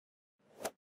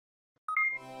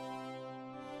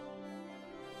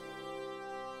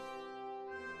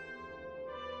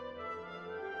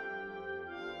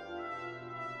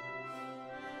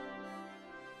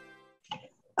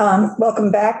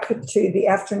Welcome back to the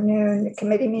afternoon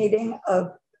committee meeting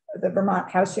of the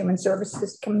Vermont House Human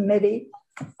Services Committee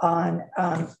on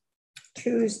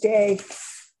Tuesday,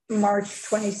 March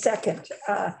 22nd.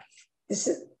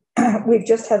 We've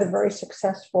just had a very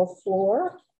successful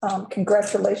floor.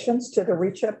 Congratulations to the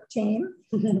Reach Up team.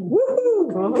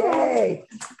 Woohoo! Yay!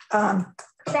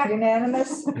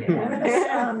 Unanimous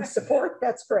support.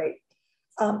 That's great.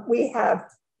 We have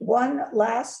one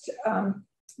last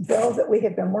bill that we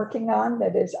have been working on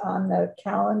that is on the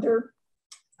calendar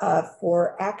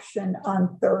for action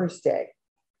on Thursday.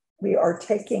 We are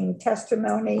taking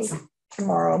testimony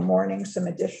tomorrow morning, some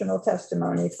additional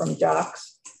testimony from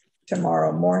docs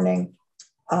tomorrow morning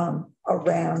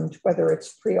around whether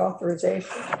it's pre-authorization,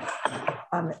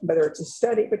 whether it's a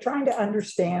study, but trying to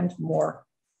understand more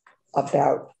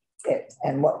about it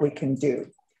and what we can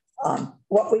do.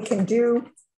 What we can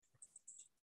do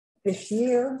this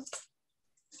year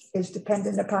is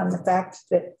dependent upon the fact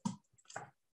that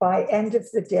by end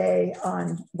of the day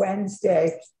on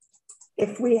Wednesday,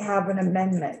 if we have an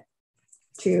amendment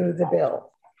to the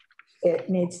bill, it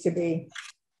needs to be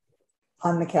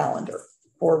on the calendar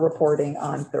for reporting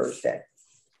on Thursday.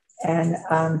 And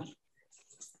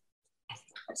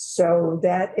so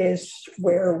that is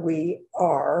where we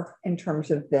are in terms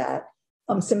of that.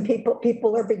 Some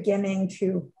people are beginning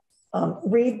to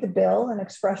read the bill and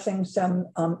expressing some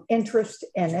interest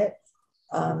in it.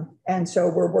 And so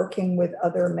we're working with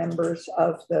other members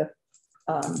of the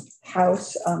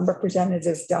House.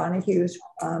 Representative Donahue's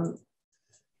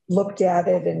looked at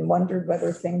it and wondered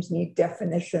whether things need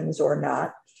definitions or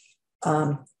not.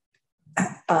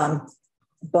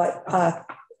 But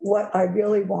what I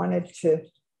really wanted to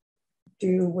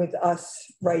do with us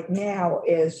right now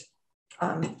is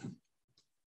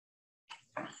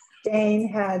Dane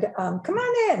had, come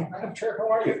on in. Madam Chair, how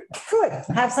are you? Good.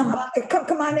 Have some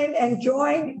come on in and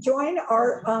join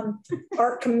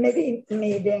our committee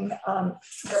meeting,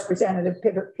 Representative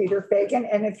Peter Fagan.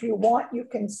 And if you want, you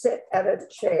can sit at a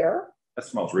chair. That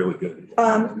smells really good.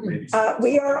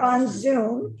 We are on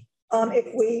Zoom.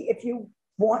 If you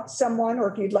want someone,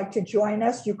 or if you'd like to join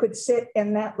us, you could sit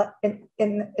in that in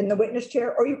the witness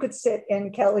chair, or you could sit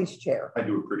in Kelly's chair. I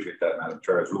do appreciate that, Madam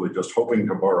Chair. I was really just hoping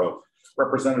to borrow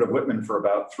Representative Whitman for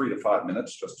about 3 to 5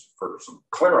 minutes, just for some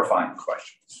clarifying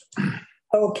questions.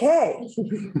 Okay.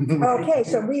 Okay,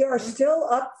 so we are still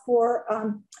up for.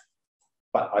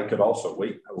 But I could also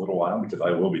wait a little while because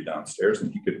I will be downstairs,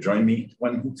 and he could join me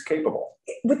when he's capable.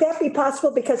 Would that be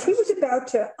possible? Because he was about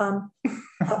to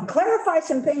clarify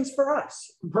some things for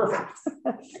us. Perfect.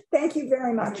 Thank you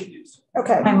very much.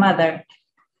 Okay. My mother.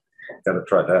 Got to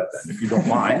try that then, if you don't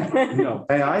mind. No.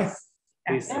 May I?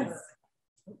 Yes.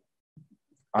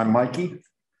 I'm Mikey.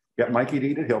 Get Mikey to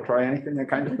eat it. He'll try anything, that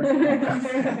kind of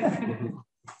thing.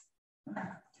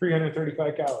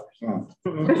 335 calories.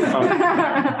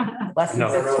 Less than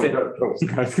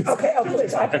Okay, oh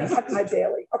please, I can cut my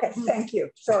daily. Okay, thank you.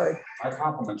 Sorry. My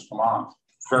compliments to Mom.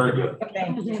 Very good.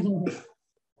 Thank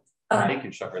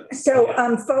you.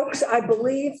 So, folks, I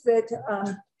believe that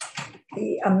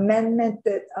the amendment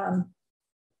that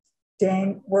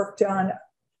Dane worked on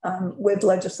with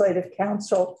Legislative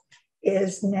Council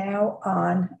is now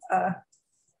on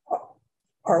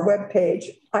our webpage.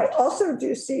 I also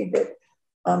do see that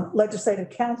Legislative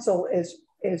Council is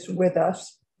with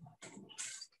us.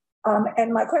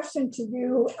 And my question to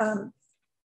you,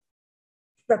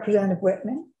 Representative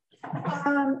Whitman,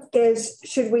 is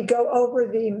should we go over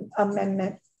the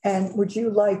amendment, and would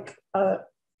you like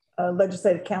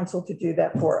Legislative Council to do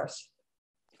that for us?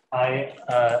 I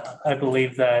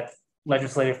believe that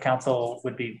Legislative Council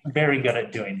would be very good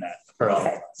at doing that for all.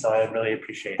 Okay. So I really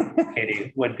appreciate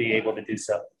Katie would be able to do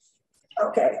so.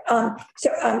 Okay,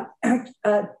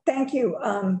 thank you,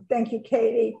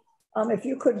 Katie. If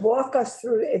you could walk us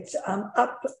through, it's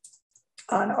up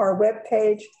on our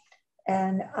webpage,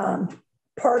 and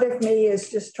part of me is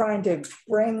just trying to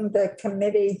bring the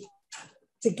committee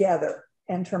together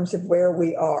in terms of where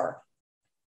we are.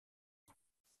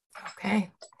 Okay,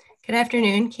 good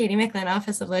afternoon, Katie McLean,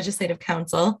 Office of Legislative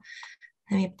Council.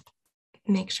 Let me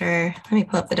make sure, let me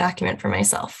pull up the document for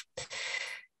myself.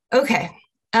 Okay.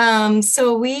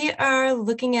 So we are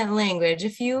looking at language.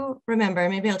 If you remember,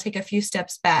 maybe I'll take a few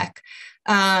steps back.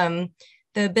 The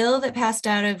bill that passed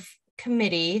out of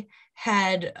committee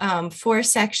had 4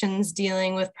 sections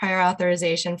dealing with prior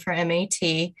authorization for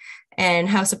MAT, and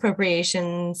House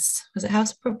Appropriations, was it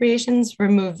House Appropriations,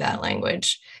 removed that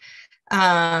language.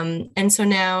 And so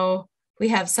now we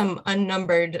have some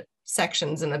unnumbered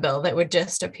sections in the bill that would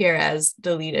just appear as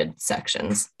deleted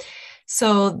sections.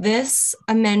 So this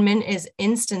amendment is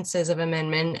instances of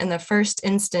amendment, and the first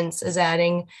instance is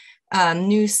adding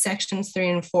new sections 3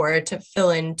 and 4 to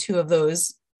fill in 2 of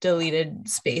those deleted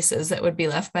spaces that would be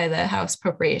left by the House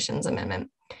Appropriations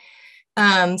Amendment.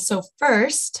 So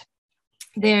first,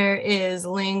 there is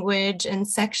language in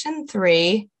section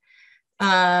 3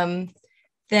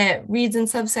 that reads in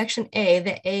subsection A,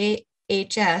 the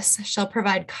AHS shall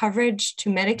provide coverage to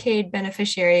Medicaid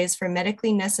beneficiaries for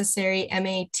medically necessary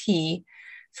MAT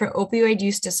for opioid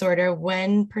use disorder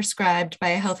when prescribed by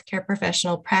a healthcare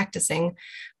professional practicing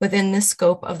within the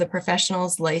scope of the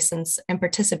professional's license and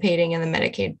participating in the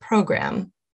Medicaid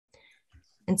program.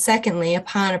 And secondly,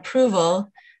 upon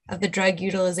approval of the Drug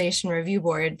Utilization Review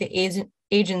Board, the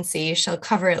agency shall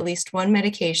cover at least one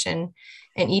medication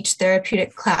in each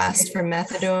therapeutic class for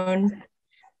methadone,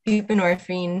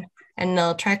 buprenorphine, and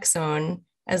naltrexone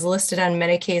as listed on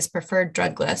Medicaid's preferred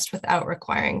drug list without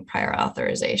requiring prior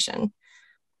authorization.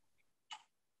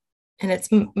 And it's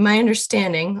my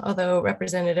understanding, although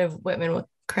Representative Whitman will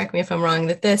correct me if I'm wrong,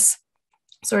 that this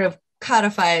sort of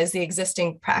codifies the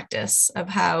existing practice of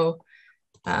how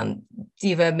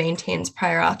DVA maintains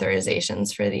prior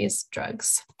authorizations for these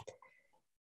drugs.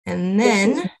 And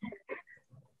then,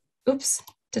 oops,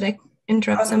 did I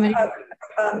interrupt somebody?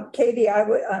 Katie, I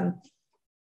would,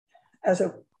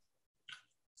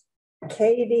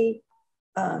 Katie,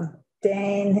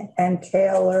 Dane and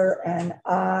Taylor and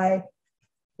I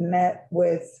met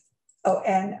with,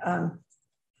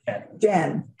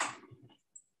 Jen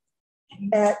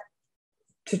met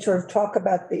to sort of talk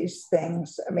about these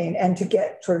things, and to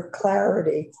get sort of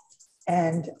clarity.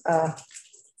 And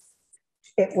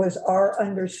it was our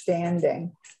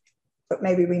understanding, but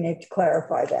maybe we need to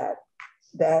clarify that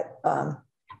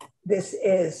this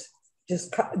is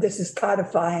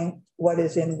codifying what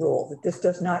is in rule, that this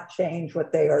does not change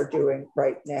what they are doing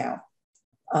right now,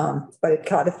 but it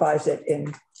codifies it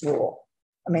in rule,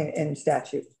 in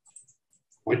statute.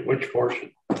 Which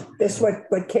portion? This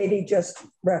what Katie just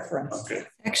referenced. Okay.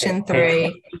 Section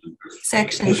 3,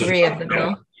 section 3 of the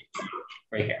bill.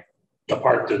 Right here. The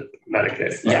part that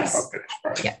Medicaid. Yes. Okay.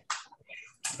 Right. Yeah.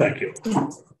 Thank you.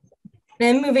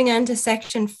 Then moving on to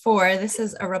section 4, this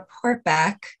is a report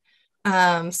back.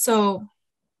 So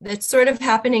it's sort of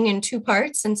happening in 2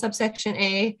 parts. In subsection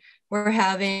A, we're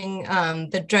having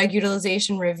the Drug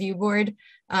Utilization Review Board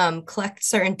collect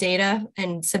certain data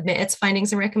and submit its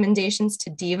findings and recommendations to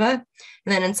DVA. And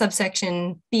then in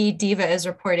subsection B, DVA is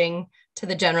reporting to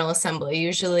the General Assembly.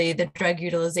 Usually the Drug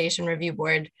Utilization Review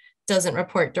Board doesn't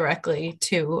report directly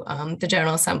to the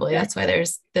General Assembly. That's why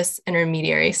there's this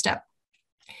intermediary step.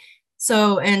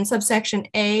 So in subsection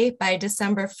A, by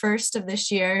December 1st of this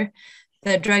year,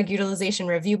 the Drug Utilization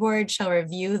Review Board shall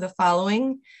review the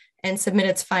following and submit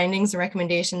its findings and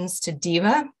recommendations to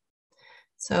DVA.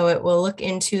 So it will look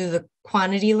into the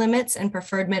quantity limits and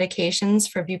preferred medications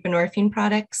for buprenorphine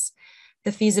products,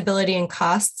 the feasibility and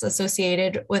costs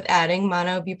associated with adding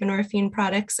monobuprenorphine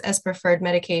products as preferred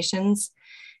medications,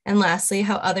 and lastly,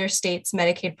 how other states'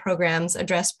 Medicaid programs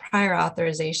address prior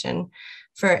authorization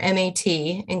for MAT,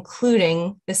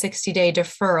 including the 60-day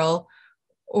deferral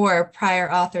or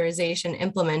prior authorization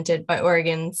implemented by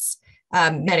Oregon's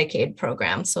Medicaid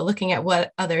program. So looking at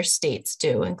what other states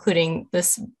do, including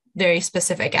this very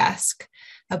specific ask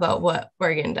about what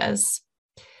Oregon does.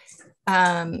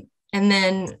 And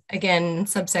then again,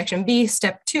 subsection B,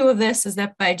 step 2 of this is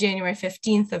that by January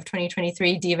 15th of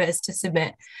 2023, DVA is to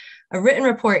submit a written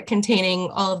report containing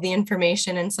all of the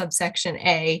information in subsection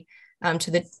A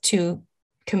to the 2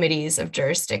 committees of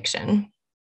jurisdiction.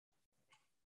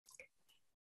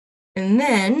 And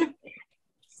then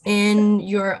in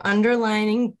your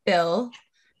underlining bill,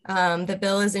 the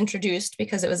bill is introduced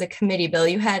because it was a committee bill.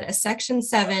 You had a section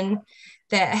 7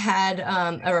 that had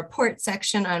a report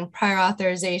section on prior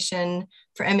authorization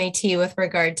for MAT with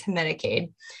regard to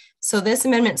Medicaid. So this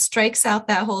amendment strikes out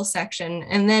that whole section,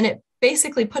 and then it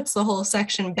basically puts the whole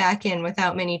section back in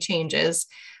without many changes.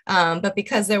 But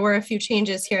because there were a few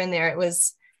changes here and there, it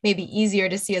was maybe easier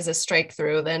to see as a strike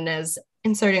through than as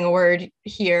inserting a word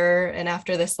here and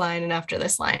after this line and after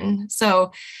this line.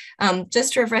 So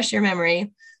just to refresh your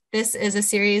memory, this is a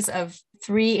series of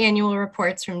 3 annual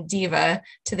reports from DVA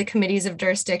to the committees of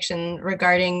jurisdiction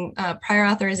regarding prior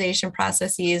authorization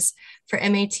processes for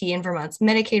MAT in Vermont's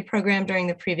Medicaid program during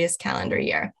the previous calendar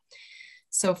year.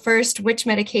 So first, which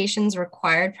medications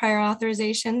required prior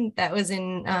authorization? That was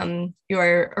in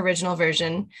your original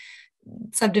version.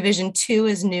 Subdivision 2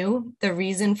 is new, the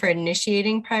reason for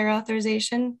initiating prior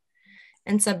authorization.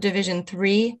 And subdivision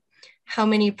 3, how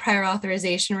many prior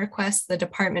authorization requests the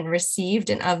department received,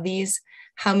 and of these,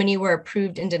 how many were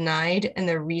approved and denied and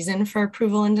the reason for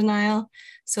approval and denial.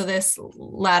 So this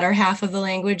latter half of the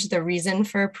language, the reason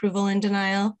for approval and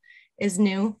denial, is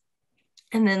new.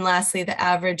 And then lastly, the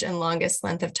average and longest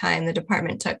length of time the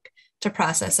department took to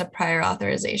process a prior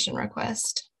authorization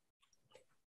request.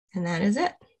 And that is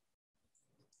it.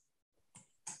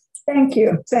 Thank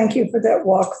you. Thank you for that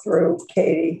walkthrough,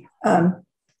 Katie.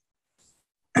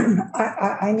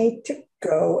 I need to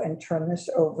go and turn this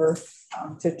over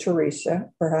to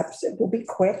Teresa. Perhaps it will be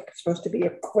quick. It's supposed to be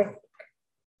a quick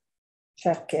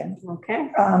check-in. Okay.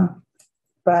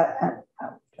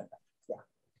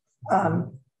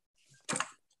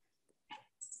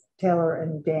 Taylor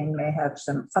and Dane may have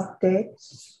some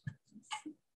updates.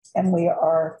 And we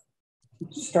are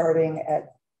starting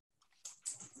at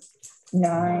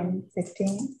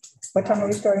 9:15. What time are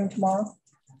we starting tomorrow?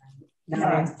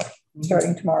 9.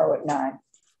 Starting tomorrow at 9.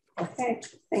 Okay.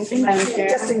 Thank you, Madam Chair.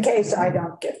 Just in case I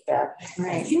don't get back.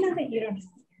 Right. You know that you don't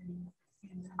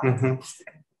have.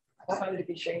 I wanted to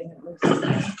be sure you didn't lose.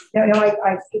 No,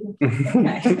 I didn't.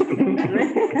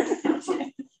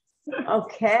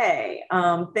 Okay.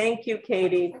 Thank you,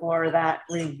 Katie, for that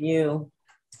review.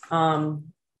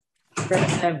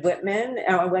 Representative Whitman,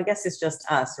 well, I guess it's just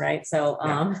us, right? So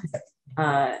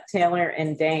Taylor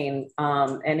and Dane,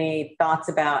 any thoughts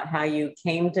about how you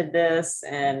came to this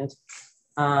and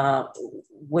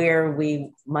where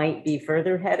we might be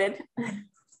further headed?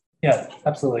 Yeah,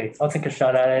 absolutely. I'll take a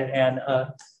shot at it. And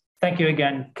thank you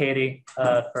again, Katie,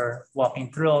 for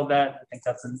walking through all that. I think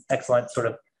that's an excellent sort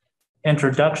of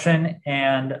introduction.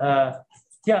 And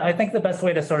yeah, I think the best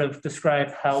way to sort of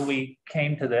describe how we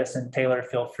came to this, and Taylor,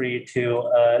 feel free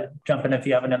to jump in if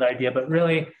you have another idea, but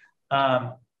really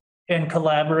in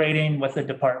collaborating with the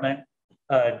department,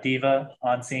 DEVA,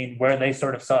 on seeing where they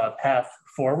sort of saw a path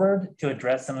forward to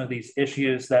address some of these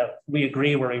issues that we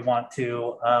agree where we want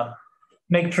to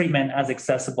make treatment as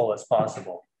accessible as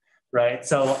possible, right?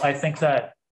 So I think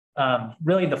that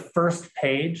really the first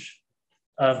page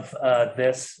of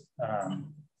this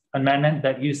amendment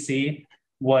that you see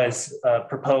was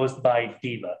proposed by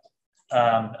DEVA,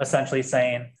 essentially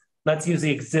saying, let's use the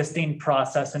existing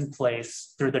process in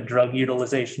place through the Drug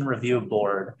Utilization Review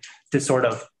Board to sort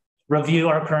of review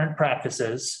our current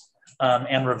practices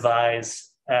and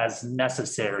revise as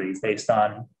necessary based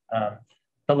on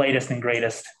the latest and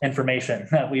greatest information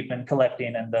that we've been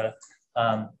collecting and the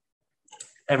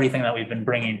everything that we've been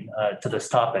bringing to this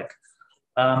topic.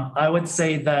 I would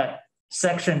say that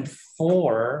section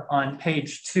 4 on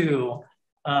page 2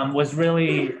 was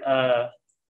really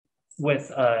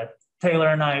with Taylor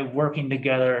and I working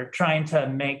together, trying to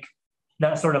make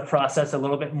that sort of process a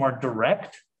little bit more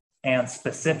direct and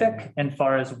specific as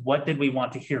far as what did we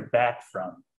want to hear back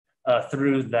from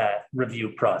through that review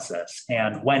process,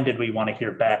 and when did we want to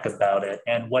hear back about it,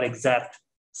 and what exact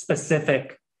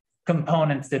specific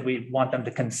components did we want them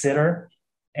to consider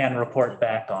and report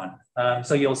back on.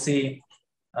 So you'll see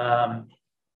 1,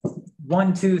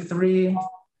 2, 3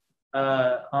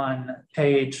 on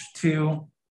page 2,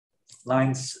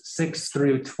 lines 6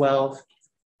 through 12.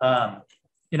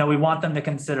 You know, we want them to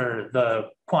consider the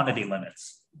quantity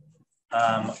limits.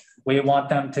 We want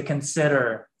them to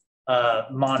consider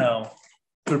mono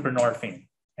buprenorphine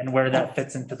and where that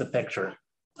fits into the picture.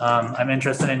 I'm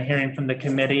interested in hearing from the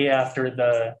committee after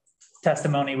the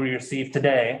testimony we received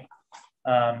today,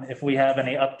 if we have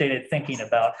any updated thinking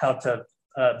about how to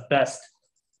best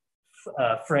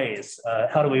phrase,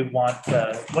 how do we want,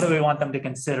 what do we want them to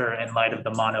consider in light of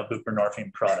the mono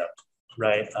buprenorphine product,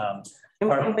 right?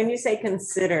 And when you say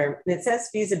consider, it says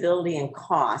feasibility and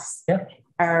costs. Yeah.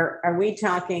 Are we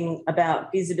talking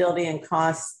about feasibility and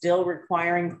costs still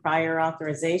requiring prior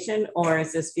authorization, or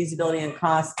is this feasibility and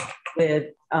cost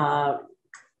with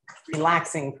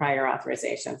relaxing prior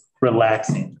authorization?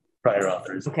 Relaxing prior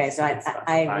authorization. Okay, so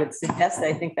I would suggest that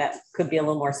I think that could be a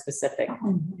little more specific.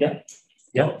 Yeah.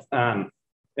 Yep.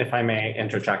 If I may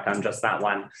interject on just that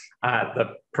one,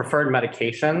 the preferred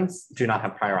medications do not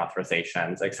have prior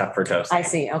authorizations except for dosing. I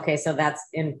see. Okay, so that's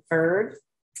inferred.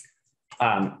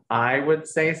 I would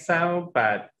say so,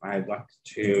 but I look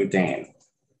to Dane.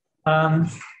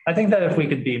 I think that if we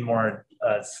could be more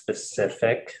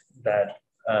specific, that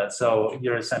so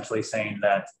you're essentially saying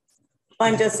that.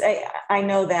 I'm just, I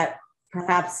know that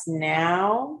perhaps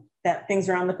now that things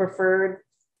are on the preferred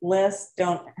list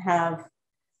don't have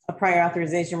a prior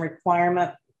authorization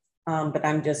requirement, but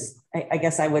I'm just, I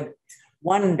guess I would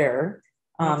wonder.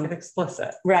 Make it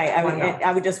explicit. Right,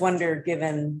 I would just wonder,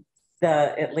 given the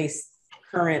at least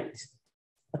current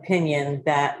opinion,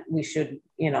 that we should,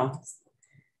 you know,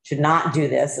 should not do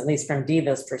this, at least from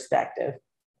DEVA's perspective.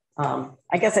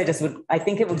 I guess I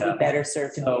think it would be better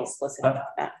served to be explicit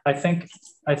about that. I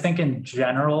think in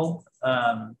general,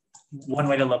 one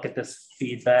way to look at this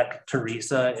feedback,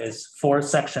 Teresa, is for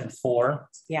section 4.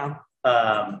 Yeah.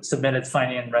 Submit its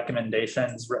finding and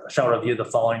recommendations, shall review the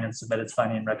following and submit its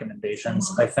finding and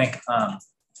recommendations. I think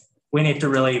we need to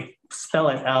really spell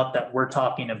it out that we're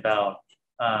talking about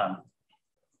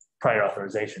prior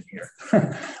authorization here,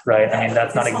 right? I mean,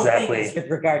 that's not exactly with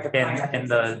regard to in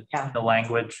the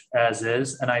language as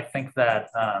is. And I think that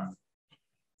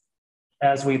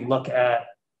as we look at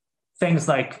things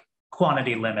like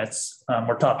quantity limits,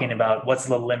 we're talking about what's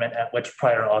the limit at which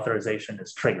prior authorization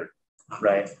is triggered,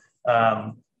 right?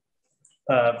 I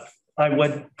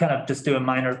would kind of just do a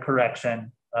minor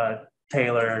correction,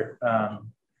 Taylor,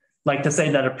 like to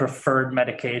say that a preferred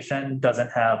medication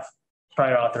doesn't have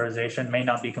prior authorization may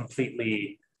not be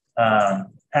completely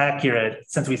accurate,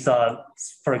 since we saw,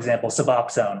 for example,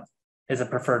 Suboxone is a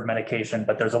preferred medication,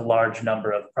 but there's a large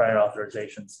number of prior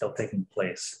authorizations still taking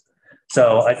place.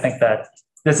 So I think that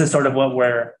this is sort of what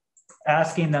we're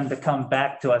asking them to come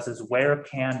back to us is, where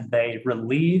can they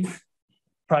relieve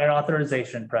prior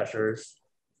authorization pressures?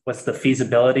 What's the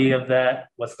feasibility of that?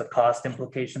 What's the cost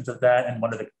implications of that? And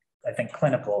what are the, I think,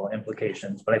 clinical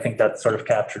implications? But I think that's sort of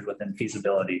captured within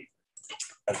feasibility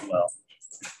as well.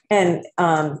 And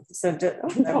so that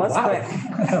was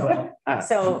quick.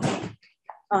 So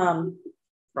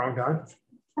wrong guy.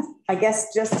 I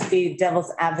guess just to be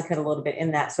devil's advocate a little bit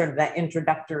in that sort of that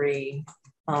introductory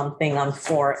thing on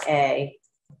 4A.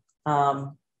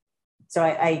 So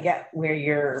I get where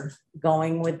you're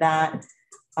going with that.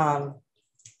 And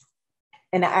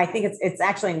I think it's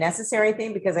actually a necessary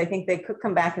thing, because I think they could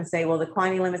come back and say, well, the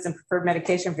quantity limits and preferred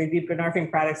medication for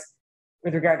buprenorphine products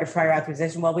with regard to prior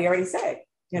authorization. Well, we already say,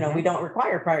 we don't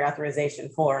require prior authorization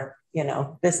for,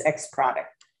 this X product.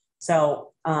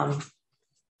 So I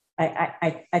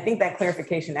think that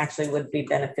clarification actually would be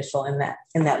beneficial in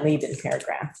that lead-in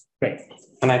paragraph. Great.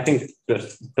 And I think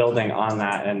just building on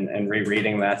that and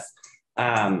rereading this,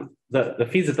 the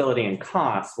feasibility and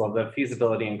cost, well, the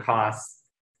feasibility and cost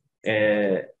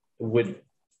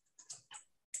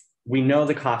we know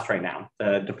the cost right now.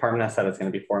 The department has said it's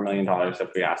going to be $4 million if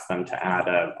we ask them to add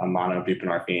a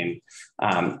monobuprenorphine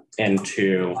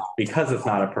into, because it's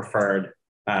not a preferred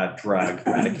drug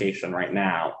medication right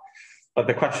now. But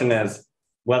the question is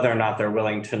whether or not they're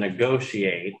willing to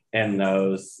negotiate in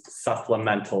those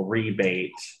supplemental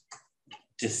rebate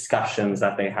discussions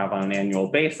that they have on an annual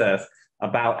basis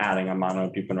about adding a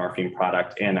monobuprenorphine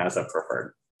product in as a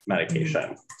preferred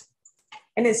medication.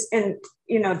 And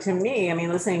to me, I mean,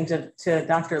 listening to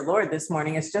Dr. Lord this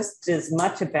morning, it's just as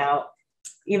much about,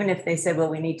 even if they said, well,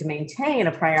 we need to maintain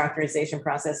a prior authorization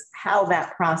process, how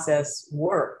that process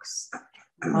works,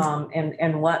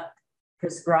 and what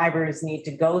prescribers need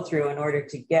to go through in order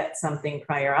to get something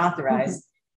prior authorized.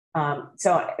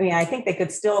 So, I mean, I think they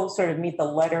could still sort of meet the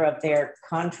letter of their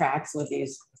contracts with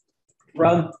these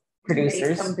drug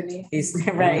producers,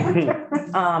 right?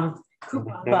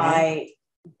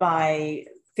 By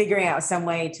figuring out some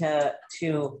way to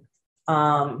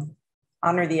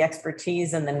honor the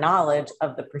expertise and the knowledge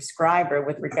of the prescriber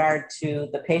with regard to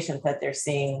the patient that they're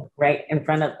seeing right in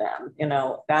front of them.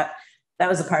 That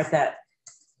was the part that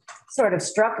sort of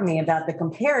struck me about the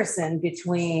comparison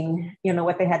between,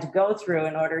 what they had to go through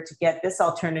in order to get this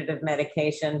alternative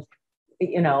medication,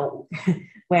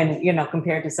 when,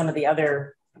 compared to some of the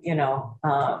other,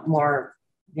 more,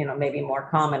 maybe more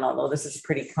common, although this is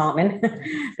pretty common.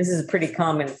 This is a pretty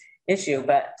common issue,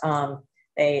 but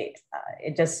it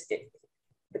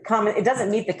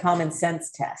doesn't meet the common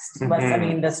sense test. I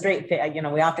mean, the straight,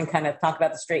 we often kind of talk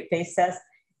about the straight face test.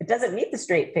 It doesn't meet the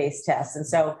straight face test. And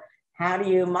so how do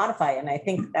you modify it? And I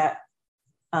think that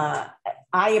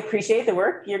I appreciate the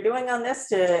work you're doing on this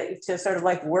to sort of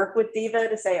like work with DVA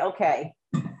to say, okay,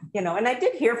 and I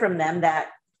did hear from them that,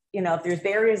 if there's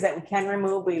barriers that we can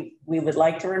remove, we would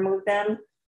like to remove them.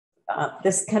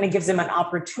 This kind of gives them an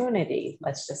opportunity,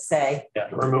 let's just say. Yeah,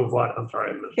 remove what? I'm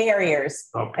sorry. Barriers.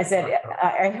 Okay. I said,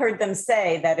 I heard them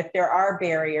say that if there are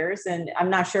barriers, and I'm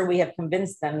not sure we have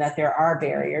convinced them that there are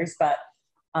barriers, but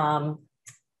I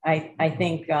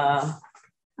think, so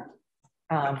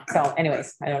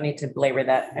anyways, I don't need to belabor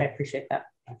that. I appreciate that.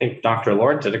 I think Dr.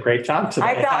 Lord did a great job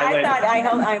today. I'm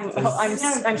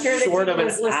sure that sort of an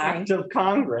listening. act of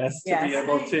Congress to be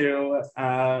able to.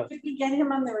 Could we get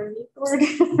him on the review board?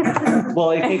 Well,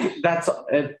 I think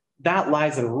that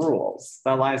lies in rules.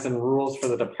 That lies in rules for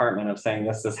the department of saying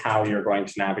this is how you're going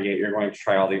to navigate. You're going to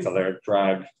try all these other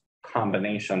drug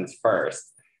combinations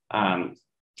first, and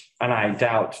I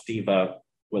doubt DVA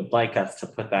would like us to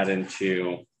put that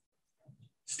into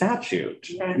statute.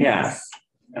 Yes.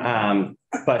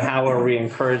 But how are we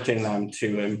encouraging them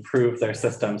to improve their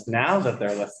systems now that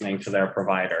they're listening to their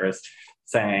providers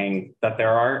saying that there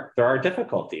are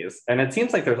difficulties? And it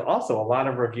seems like there's also a lot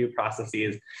of review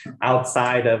processes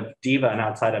outside of DIVA and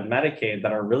outside of Medicaid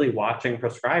that are really watching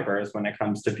prescribers when it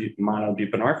comes to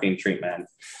monobuprenorphine treatment.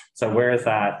 So where is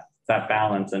that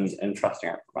balance in trusting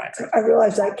our providers? I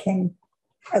realized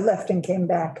I left and came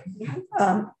back.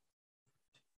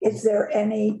 Is there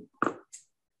any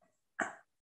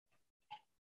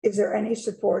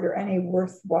support or any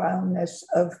worthwhileness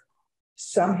of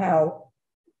somehow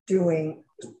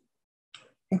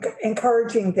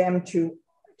encouraging them to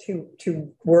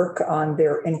work on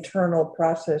their internal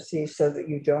processes so that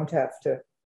you don't have to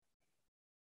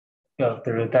go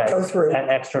through that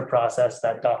extra process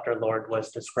that Dr. Lord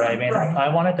was describing? Right. I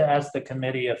wanted to ask the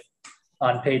committee if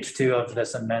on page 2 of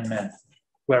this amendment,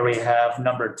 where we have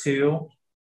number 2,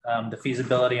 the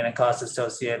feasibility and the costs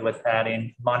associated with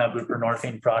adding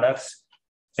monobuprenorphine products.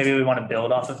 Maybe we want to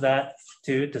build off of that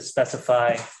too, to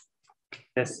specify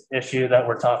this issue that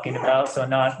we're talking about. So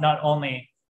not only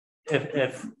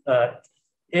if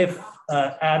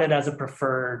added as a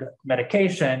preferred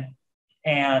medication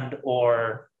and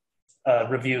or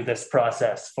review this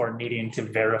process for needing to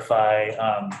verify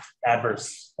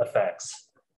adverse effects.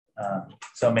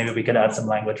 So maybe we could add some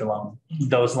language along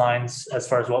those lines as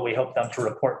far as what we hope them to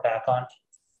report back on.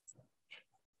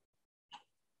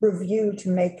 Review to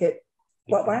make it,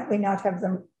 why don't we not have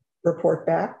them report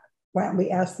back? Why don't we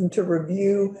ask them to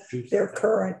review their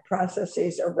current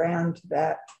processes around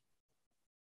that?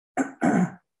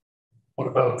 What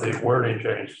about the wording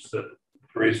changes that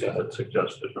Teresa had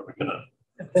suggested? Are we going to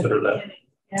consider that?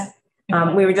 Yeah.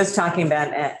 We were just talking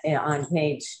about on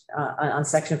page, on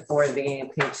section 4, the beginning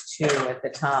of page 2 at the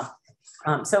top.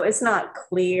 So it's not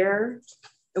clear.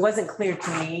 It wasn't clear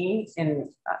to me. And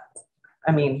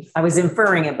I mean, I was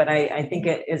inferring it, but I think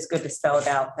it is good to spell it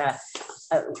out that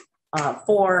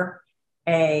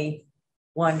 4A,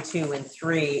 1, 2, and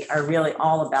 3 are really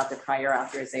all about the prior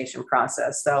authorization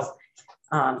process. So,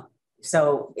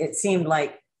 so it seemed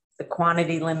like the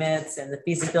quantity limits and the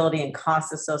feasibility and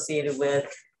costs associated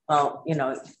with, well, you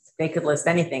know, they could list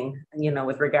anything, you know,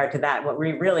 with regard to that. What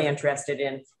we're really interested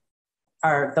in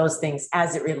are those things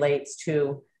as it relates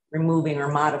to removing or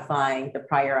modifying the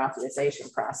prior authorization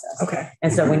process. Okay.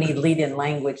 And so we need lead-in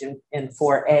language in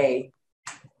 4A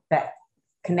that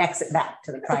connects it back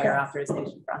to the prior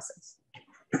authorization process.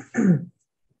 I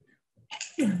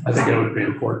think it would be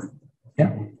important.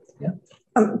 Yeah.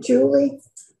 Julie,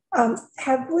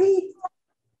 have we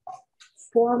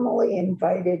formally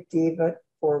invited Diva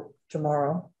for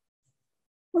tomorrow?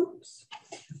 Oops.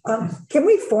 Can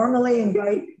we formally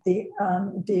invite the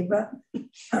Diva?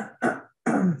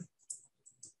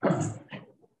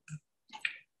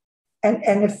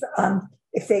 And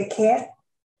if they can't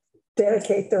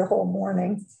dedicate their whole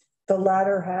morning, the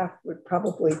latter half would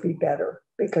probably be better,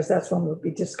 because that's when we'll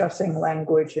be discussing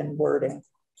language and wording.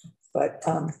 But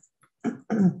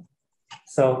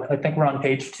so I think we're on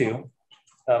page 2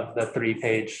 of the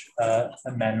 3-page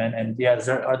amendment. And yeah,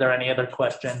 are there any other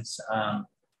questions?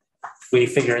 We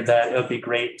figured that it would be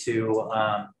great to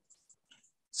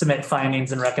submit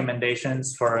findings and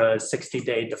recommendations for a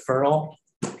 60-day deferral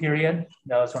period.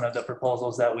 That was one of the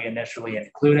proposals that we initially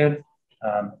included.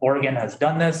 Oregon has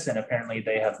done this, and apparently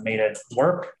they have made it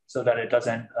work so that it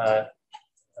doesn't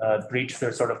breach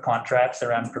their sort of contracts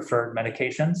around preferred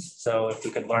medications. So if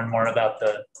we could learn more about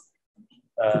the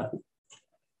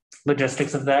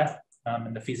logistics of that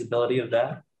and the feasibility of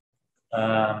that.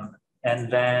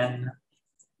 And then,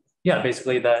 yeah,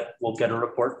 basically that we'll get a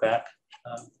report back.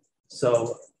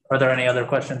 So are there any other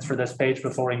questions for this page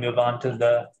before we move on to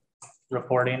the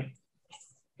reporting?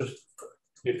 Just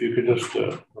if you could just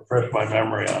refresh my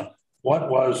memory on what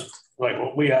was, like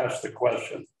when we asked the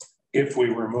question, if we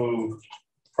removed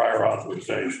prior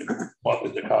authorization, what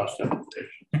would the cost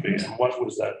implications be, and what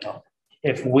was that number?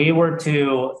 If we were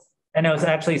to, and it was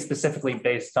actually specifically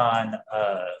based on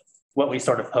what we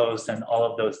sort of posed and all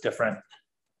of those different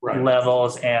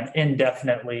levels and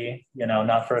indefinitely, you know,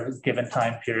 not for a given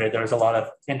time period. There was a lot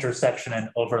of intersection and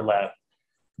overlap.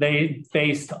 They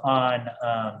based on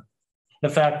the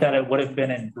fact that it would have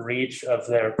been in breach of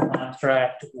their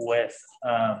contract with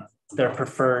their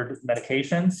preferred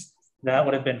medications, that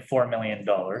would have been $4 million.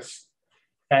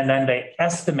 And then they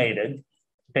estimated,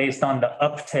 based on the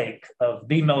uptake of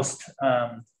the most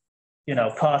you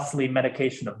know, costly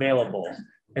medication available,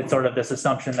 it's sort of this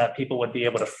assumption that people would be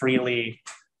able to freely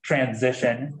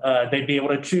transition. They'd be able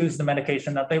to choose the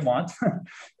medication that they want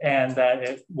and that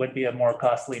it would be a more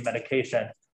costly medication.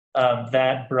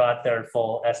 that brought their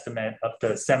full estimate up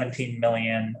to 17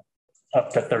 million, up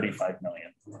to 35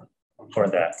 million for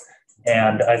that.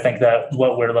 And I think that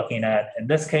what we're looking at in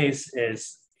this case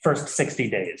is first 60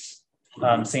 days,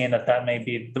 seeing that may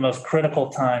be the most critical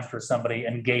time for somebody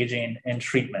engaging in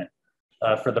treatment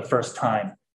for the first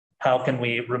time. How can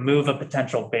we remove a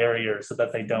potential barrier so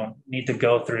that they don't need to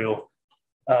go through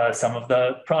some of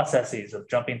the processes of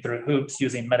jumping through hoops,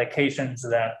 using medications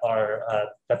that are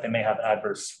that they may have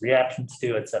adverse reactions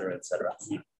to, et cetera, et cetera.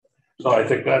 So I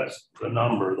think that's the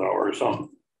number, though, or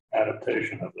some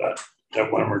adaptation of that. That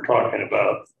when we're talking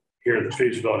about here, the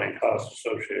feasibility and costs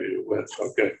associated with,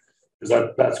 okay,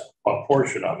 because that's a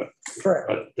portion of it. Correct.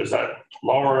 But does that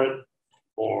lower it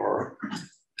or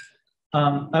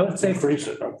I would say increase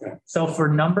it? Okay. So for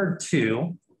number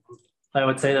 2, I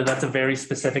would say that that's a very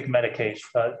specific medication.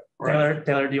 Right.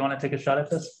 Taylor, do you want to take a shot at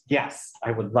this? Yes,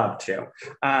 I would love to.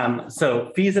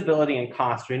 So feasibility and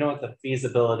cost, we know what the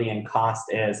feasibility and cost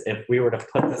is if we were to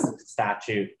put this into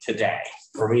statute today,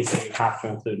 where we say you have to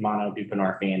include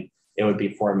monobuprenorphine, it would be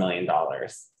 $4 million.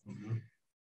 Mm-hmm.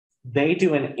 They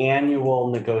do an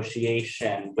annual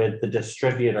negotiation with the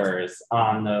distributors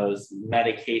on those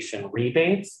medication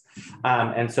rebates.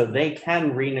 And so they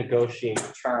can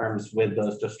renegotiate terms with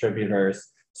those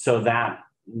distributors so that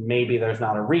maybe there's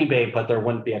not a rebate, but there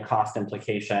wouldn't be a cost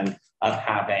implication of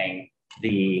having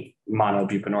the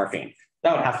monobuprenorphine.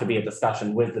 That would have to be a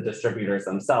discussion with the distributors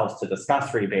themselves to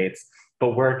discuss rebates,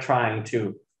 but we're trying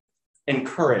to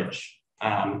encourage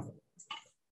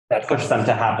push them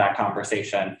to have that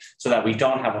conversation so that we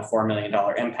don't have a $4 million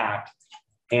impact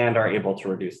and are able to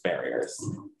reduce barriers.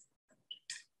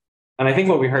 And I think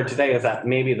what we heard today is that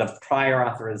maybe the prior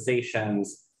authorizations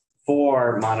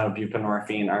for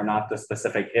monobuprenorphine are not the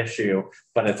specific issue,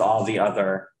 but it's all the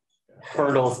other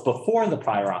hurdles before the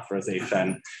prior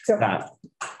authorization that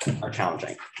are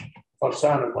challenging. Well, it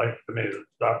sounded like to me that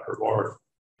Dr. Lord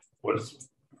was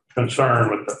concerned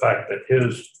with the fact that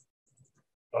his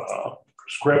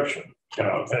prescription,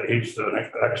 that he's the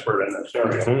expert in this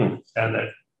area, and that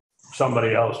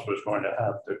somebody else was going to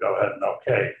have to go ahead and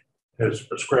okay his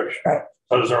prescription. Right.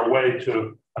 So is there a way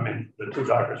to, the 2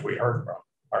 doctors we heard from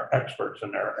are experts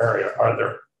in their area. Are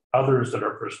there others that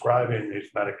are prescribing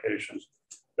these medications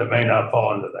that may not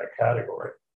fall into that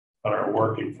category, but are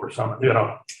working for some, in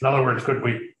other words, could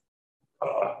we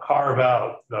carve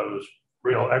out those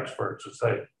real experts and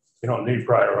say, you don't need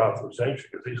prior authorization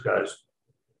because these guys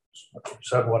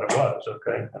said what it was,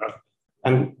 okay?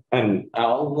 And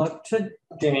I'll look to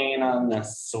Dane on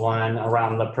this one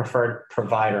around the preferred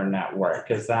provider network.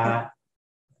 Is that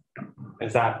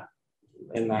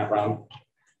in that realm?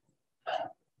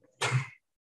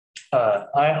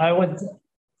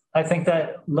 I think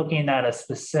that looking at a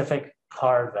specific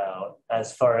carve out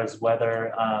as far as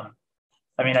whether, I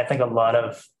think a lot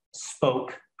of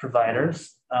spoke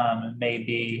providers may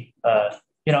be,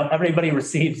 everybody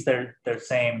receives their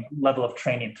same level of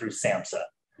training through SAMHSA,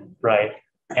 right?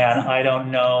 And I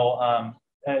don't know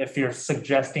if you're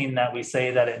suggesting that we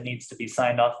say that it needs to be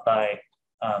signed off by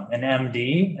an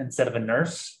MD instead of a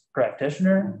nurse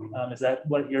practitioner. Is that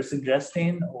what you're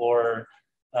suggesting, or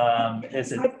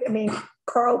is it?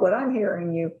 Carl, what I'm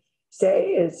hearing you say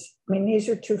is, these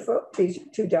are these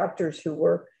two doctors who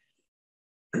work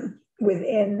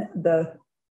within the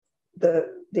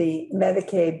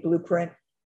Medicaid Blueprint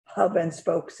hub and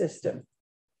spoke system.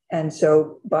 And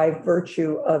so by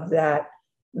virtue of that,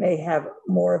 may have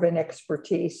more of an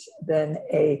expertise than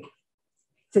a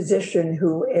physician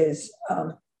who is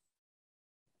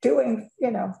doing,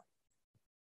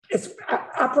 it's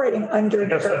operating under. I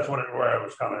guess that's where I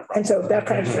was coming from. And so that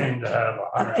kind of seem to have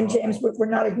a and James, we're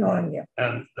not ignoring you.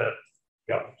 And that,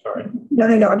 sorry.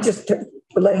 No, I'm just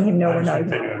letting him know we're not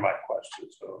continuing my question.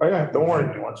 So don't worry.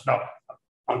 No,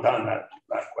 I'm done that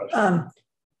question.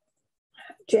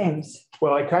 James.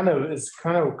 Well, it's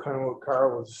kind of what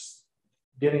Carl was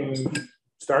getting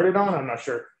started on. I'm not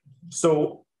sure.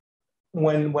 So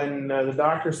when the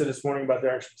doctor said this morning about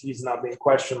their expertise not being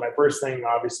questioned, my first thing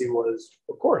obviously was,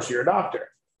 of course, you're a doctor.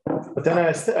 But then I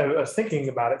was thinking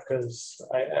about it because,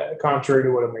 contrary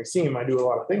to what it may seem, I do a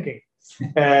lot of thinking.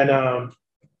 And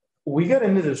we got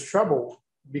into this trouble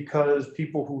because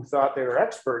people who thought they were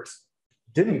experts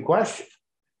didn't question.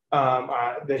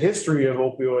 The history of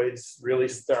opioids really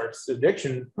starts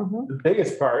addiction. The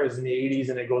biggest part is in the 80s,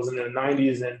 and it goes into the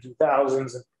 90s and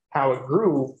 2000s, and how it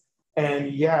grew.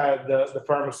 And the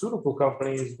pharmaceutical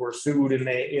companies were sued, and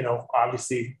they,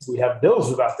 obviously we have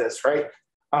bills about this, right?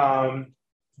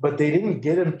 But they didn't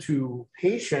get them to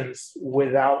patients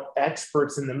without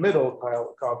experts in the middle,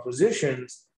 called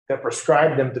physicians, that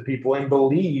prescribed them to people and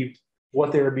believed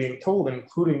what they were being told,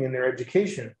 including in their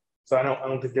education. So I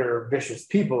don't think they're vicious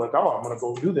people like, oh, I'm going to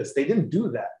go do this. They didn't do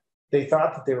that. They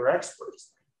thought that they were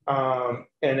experts. And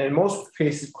in most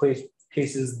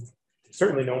cases,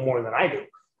 certainly know more than I do.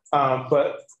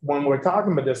 But when we're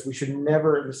talking about this, we should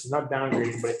never, this is not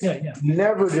downgrading, but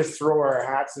never just throw our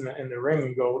hats in the ring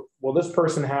and go, well, this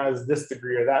person has this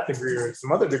degree or that degree or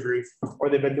some other degree, or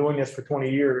they've been doing this for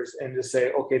 20 years and just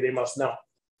say, okay, they must know.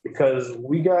 Because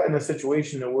we got in a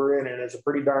situation that we're in, and it's a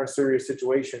pretty darn serious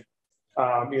situation.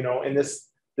 And this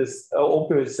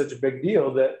opioid is such a big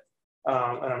deal that,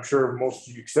 and I'm sure most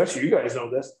of you, especially you guys know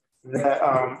this, that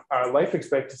our life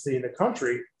expectancy in the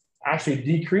country actually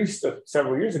decreased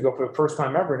several years ago for the first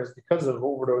time ever, and it's because of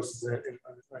overdoses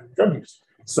and drug use.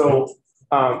 So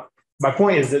my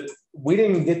point is that we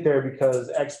didn't get there because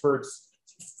experts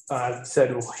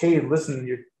said, well, hey,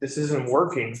 listen, this isn't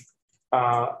working,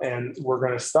 and we're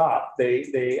going to stop.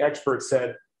 The experts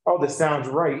said, oh, this sounds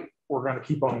right. We're going to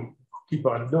keep on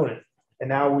doing it. And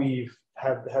now we've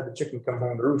had the chicken come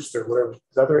home to roost or whatever. Is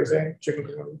that the right saying? Chicken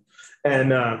come home.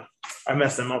 And I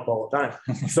mess them up all the time.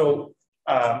 So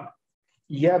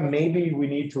maybe we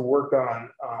need to work on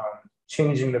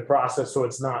changing the process so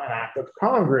it's not an act of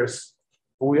Congress,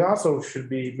 but we also should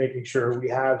be making sure we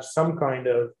have some kind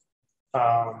of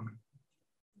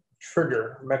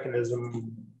trigger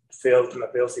mechanism,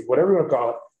 fail-safe, whatever you want to call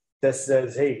it, that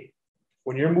says, hey,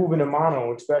 when you're moving to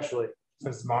mono, especially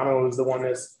since mono is the one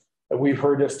that we've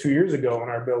heard this 2 years ago in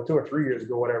our bill, 2 or 3 years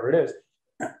ago, whatever it is,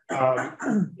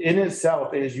 in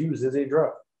itself is used as a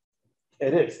drug.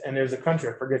 It is. And there's a country,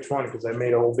 I forget which one, because I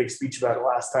made a whole big speech about it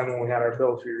last time when we had our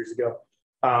bill 2 years ago,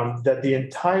 that the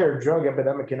entire drug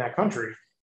epidemic in that country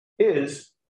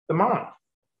is the mono.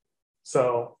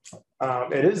 So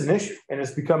it is an issue. And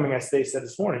it's becoming, as they said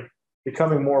this morning,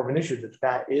 becoming more of an issue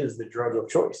that is the drug of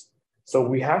choice. So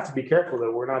we have to be careful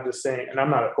that we're not just saying, and I'm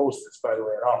not opposed to this, by the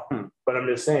way, at all, but I'm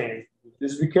just saying,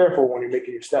 just be careful when you're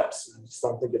making your steps. And just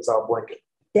don't think it's all blanket.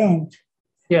 Dang.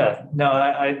 Yeah, no,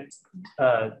 I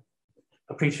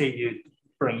appreciate you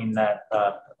bringing that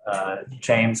up,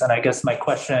 James. And I guess my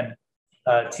question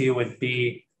to you would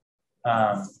be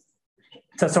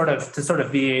to sort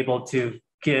of be able to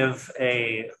give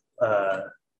a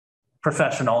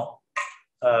professional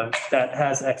that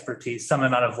has expertise, some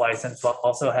amount of license, while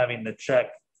also having the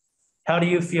check. How do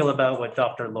you feel about what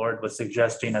Dr. Lord was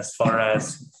suggesting as far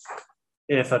as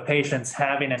if a patient's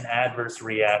having an adverse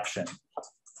reaction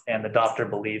and the doctor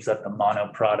believes that the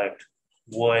mono product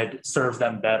would serve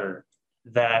them better,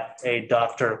 that a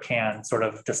doctor can sort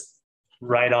of just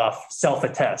write off,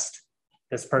 self-attest,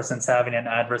 this person's having an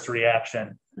adverse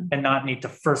reaction, and not need to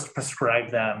first prescribe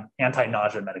them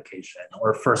anti-nausea medication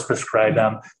or first prescribe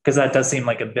them, because that does seem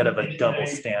like a bit of a double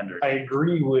standard. I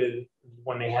agree with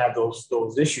when they have those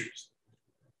issues,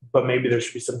 but maybe there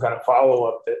should be some kind of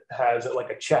follow-up that has it like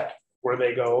a check where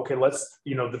they go, okay, let's,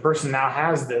 the person now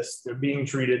has this, they're being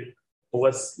treated, but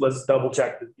let's double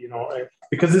check that,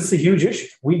 because it's a huge issue.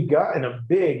 We got in a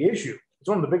big issue. It's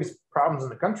one of the biggest problems in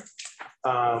the country.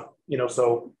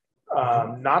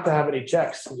 Not to have any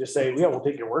checks and just say, yeah, we'll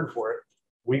take your word for it.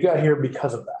 We got here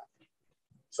because of that.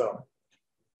 So,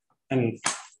 and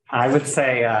I would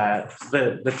say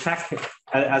the check,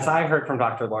 as I heard from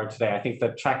Dr. Lord today, I think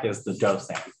the check is the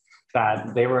dosing.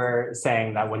 That they were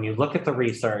saying that when you look at the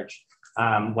research,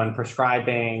 when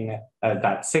prescribing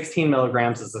that 16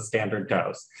 milligrams is the standard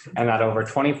dose, and that over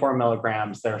 24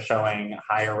 milligrams, they're showing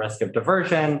higher risk of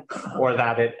diversion, or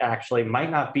that it actually might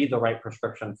not be the right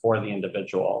prescription for the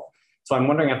individual. So I'm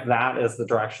wondering if that is the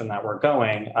direction that we're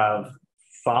going, of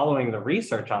following the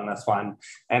research on this one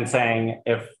and saying,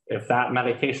 if that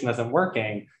medication isn't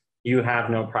working, you have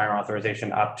no prior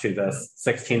authorization up to this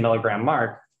 16 milligram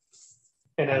mark.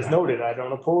 And as noted, I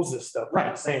don't oppose this stuff.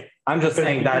 Right. I'm just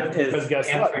saying that is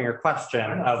answering your question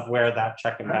of where that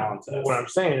check and balance is. What I'm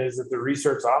saying is that the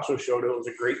research also showed it was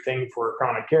a great thing for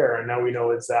chronic care. And now we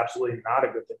know it's absolutely not a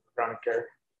good thing for chronic care.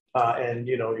 And,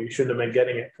 you shouldn't have been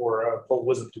getting it for full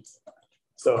wisdom tooth.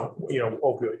 So,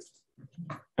 opioids.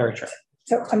 Very true.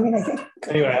 So, I think.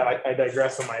 Anyway, I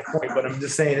digress on my point, but I'm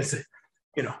just saying it's,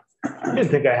 I didn't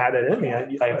think I had it in me.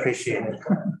 I appreciate it.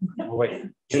 Wait.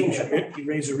 James, you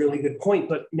raise a really good point,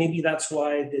 but maybe that's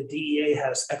why the DEA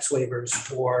has X waivers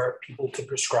for people to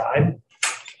prescribe,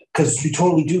 because you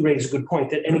totally do raise a good point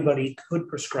that anybody could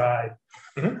prescribe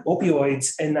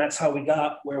opioids, and that's how we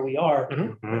got where we are.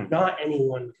 Not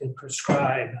anyone can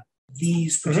prescribe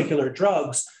these particular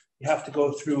drugs. You have to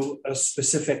go through a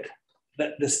specific,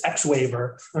 this X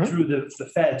waiver through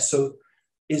the feds. So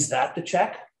is that the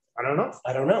check? I don't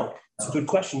know. It's a good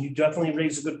question. You definitely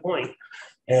raise a good point.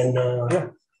 And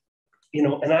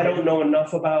and I don't know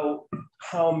enough about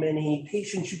how many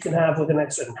patients you can have with an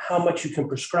X and how much you can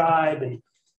prescribe, and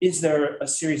is there a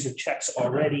series of checks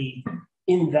already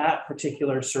in that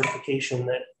particular certification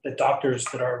that doctors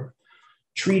that are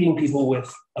treating people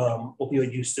with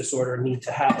opioid use disorder need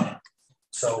to have.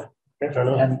 So I don't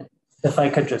know. And if I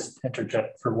could just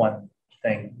interject for one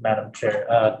thing, Madam Chair,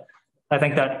 I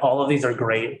think that all of these are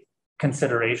great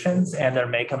considerations, and there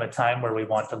may come a time where we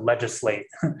want to legislate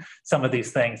some of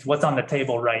these things. What's on the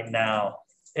table right now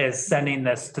is sending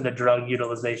this to the Drug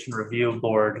Utilization Review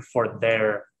Board for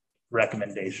their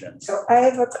recommendations. So I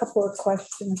have a couple of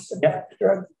questions about the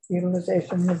Drug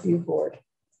Utilization Review Board.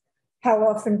 How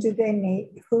often do they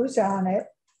meet? Who's on it?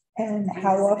 And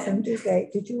how often did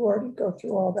you already go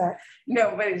through all that?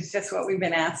 No, but it's just what we've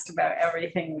been asked about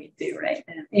everything we do right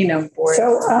now, boards.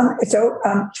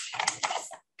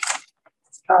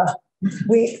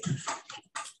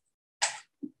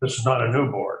 This is not a new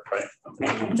board, right?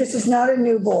 This is not a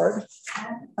new board.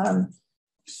 In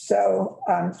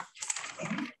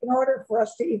order for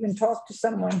us to even talk to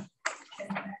someone in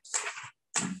the next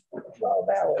 12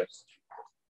 hours,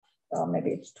 well,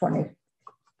 maybe it's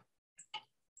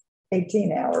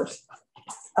 18 hours.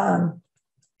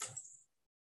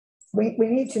 We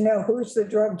need to know who's the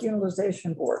Drug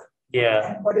Utilization Board.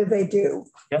 Yeah. And what do they do?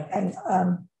 Yeah. And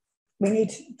we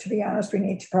need to be honest, we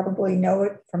need to probably know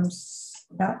it from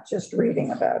not just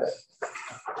reading about it.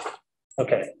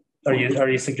 Okay. Are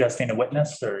you suggesting a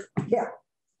witness or? Yeah.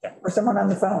 Or someone on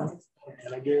the phone.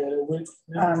 Can I get a witness?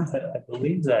 I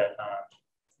believe that.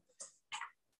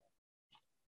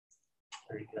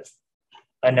 Very good.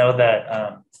 I know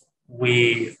that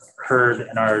we heard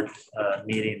in our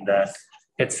meeting that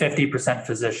it's 50%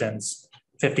 physicians,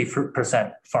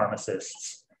 50%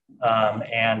 pharmacists,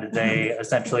 and they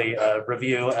essentially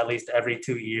review at least every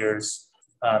 2 years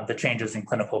the changes in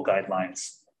clinical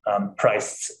guidelines,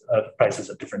 prices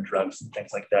of different drugs and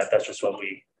things like that. That's just what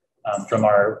we, from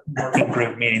our working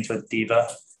group meetings with DIVA,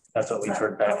 that's what we've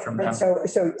heard back from them. So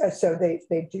they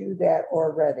do that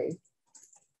already.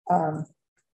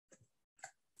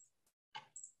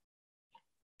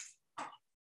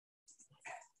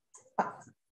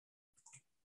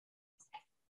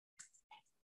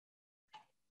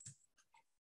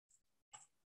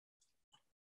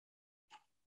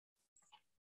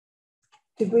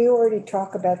 Did we already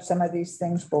talk about some of these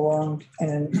things belonged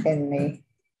in the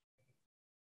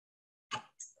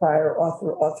prior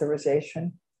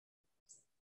authorization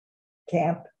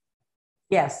camp?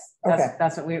 Yes, Okay.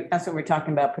 that's what we're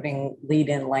talking about, putting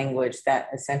lead-in language that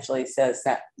essentially says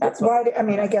that's why. I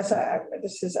mean, I guess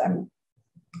I'm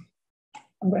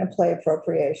going to play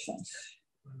appropriations.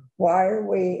 Why are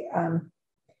we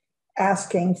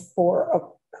asking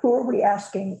for who are we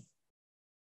asking?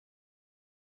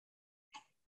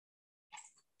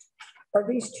 Are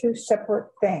these two separate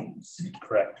things?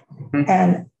 Correct.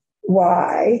 And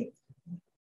why?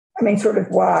 I mean, sort of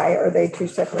why are they two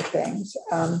separate things?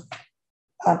 I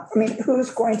mean, who's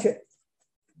going to?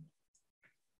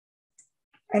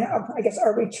 And I guess,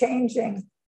 are we changing?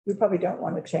 We probably don't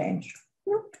want to change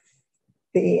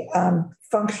the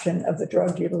function of the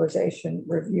Drug Utilization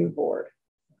Review Board.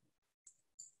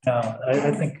 No,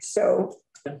 I think so.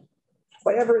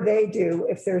 Whatever they do,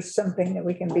 if there's something that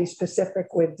we can be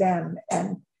specific with them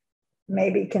and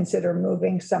maybe consider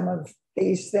moving some of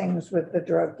these things with the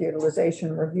Drug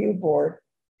Utilization Review Board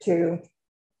to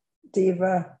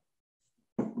DIVA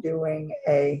doing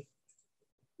a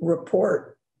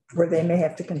report where they may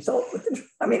have to consult with them.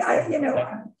 I mean,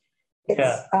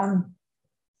 because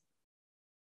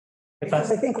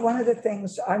I think one of the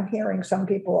things I'm hearing some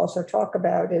people also talk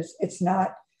about is it's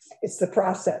the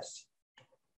process.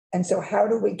 And so how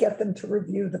do we get them to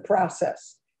review the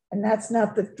process? And that's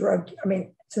not the drug. I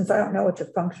mean, since I don't know what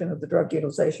the function of the Drug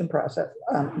Utilization Process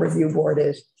Review Board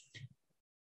is,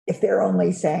 if they're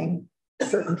only saying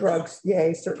certain drugs,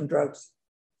 yay, certain drugs,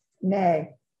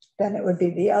 nay, then it would be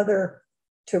the other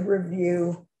to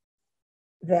review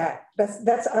that.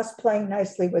 That's us playing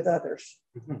nicely with others,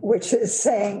 which is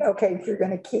saying, okay, if you're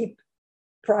going to keep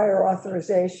prior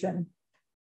authorization,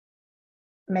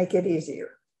 make it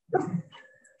easier.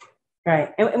 right.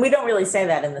 And we don't really say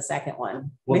that in the second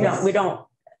one. Well, we don't.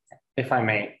 If I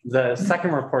may, the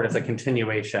second report is a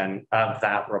continuation of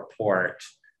that report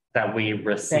that we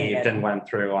received and went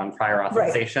through on prior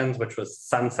authorizations, which was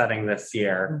sunsetting this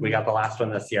year. We got the last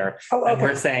one this year. Oh, okay. And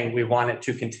we're saying we want it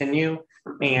to continue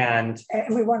and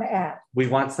we want to add. We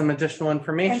want some additional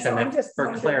information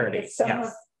for clarity.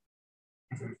 Yes.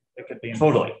 It could be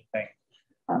totally.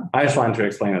 I just wanted to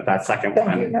explain that second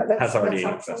one has already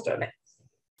existed.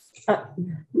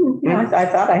 I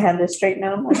thought I had this straightened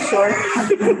out, I'm not sure.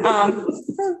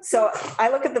 So I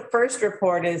look at the first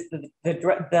report is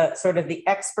the sort of the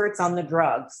experts on the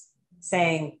drugs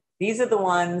saying, these are the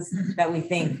ones that we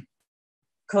think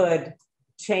could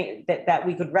change, that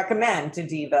we could recommend to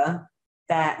DIVA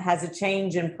that has a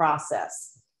change in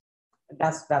process.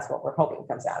 That's what we're hoping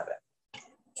comes out of it.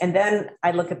 And then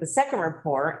I look at the second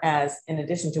report as, in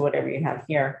addition to whatever you have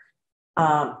here,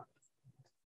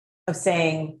 of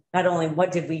saying not only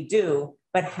what did we do,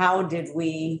 but how did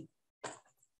we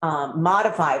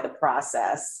modify the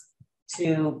process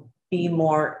to be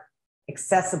more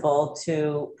accessible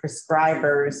to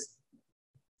prescribers.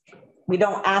 We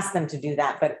don't ask them to do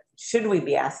that, but should we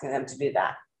be asking them to do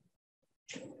that?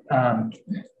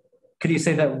 Could you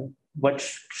say that? What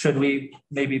should we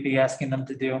maybe be asking them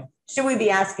to do? Should we be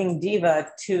asking DIVA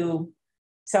to,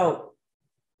 so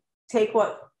take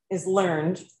what is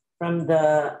learned from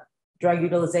the drug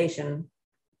utilization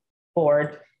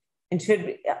board and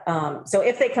should, so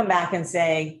if they come back and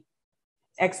say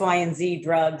X, Y, and Z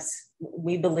drugs,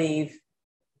 we believe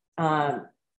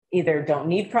either don't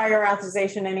need prior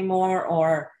authorization anymore,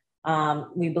 or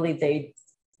we believe they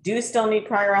do still need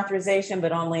prior authorization,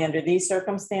 but only under these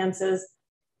circumstances.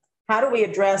 How do we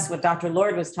address what Dr.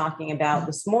 Lord was talking about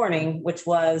this morning, which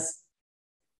was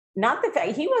not the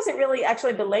fact, he wasn't really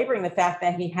actually belaboring the fact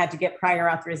that he had to get prior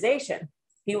authorization.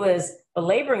 He was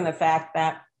belaboring the fact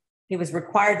that he was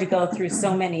required to go through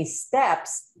so many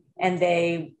steps, and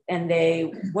they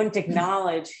wouldn't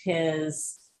acknowledge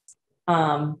his,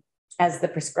 as the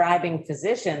prescribing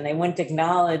physician, they wouldn't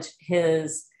acknowledge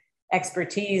his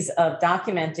expertise of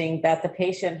documenting that the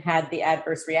patient had the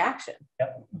adverse reaction.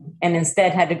 Yep. And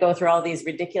instead had to go through all these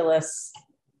ridiculous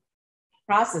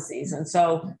processes. And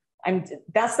so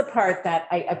that's the part that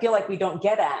I feel like we don't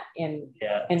get at in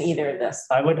either of this.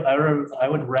 I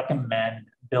would recommend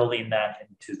building that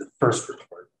into the first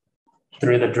report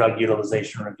through the Drug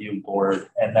Utilization Review Board,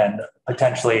 and then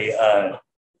potentially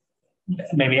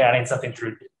maybe adding something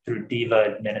through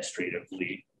DIVA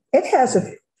administratively. It has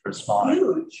a respond.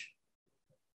 huge,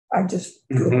 I just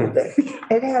Googled it.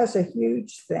 It has a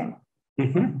huge thing.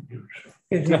 Mm-hmm.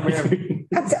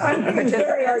 I'm being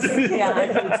very articulate.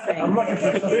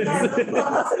 It has a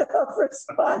lot of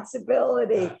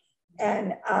responsibility,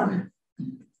 and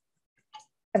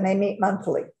they meet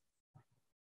monthly.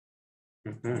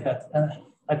 Mm-hmm. Yeah,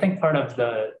 I think part of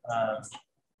the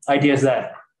idea is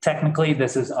that technically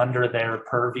this is under their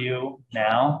purview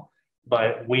now,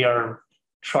 but we are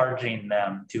charging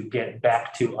them to get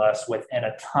back to us within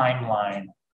a timeline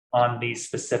on these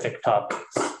specific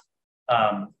topics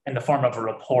in the form of a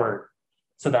report,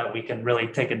 so that we can really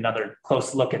take another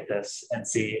close look at this and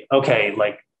see, okay,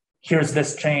 like here's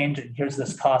this change and here's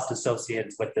this cost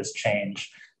associated with this change,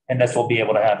 and this will be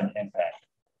able to have an impact.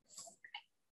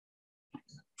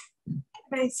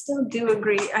 I still do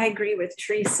agree. I agree with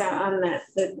Teresa on that.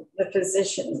 The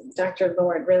physician, Dr.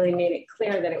 Lord, really made it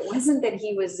clear that it wasn't that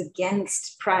he was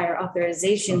against prior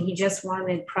authorization. He just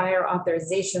wanted prior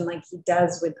authorization like he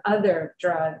does with other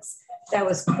drugs. That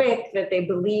was quick, that they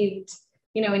believed,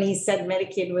 you know, and he said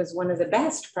Medicaid was one of the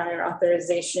best prior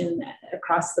authorization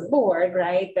across the board,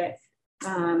 right? That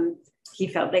he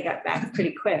felt they got back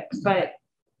pretty quick, but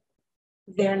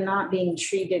they're not being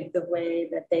treated the way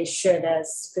that they should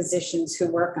as physicians who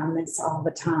work on this all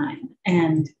the time.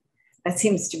 And that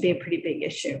seems to be a pretty big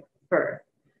issue for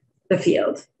the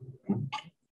field.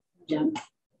 Jim.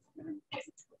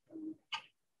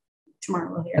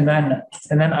 Tomorrow we'll hear. And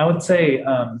then I would say,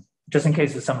 just in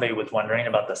case somebody was wondering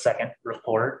about the second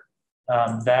report,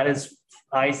 that is,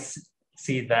 I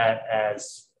see that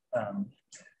as,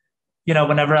 you know,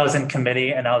 whenever I was in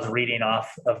committee and I was reading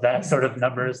off of that sort of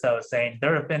numbers, that was saying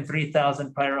there have been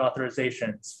 3,000 prior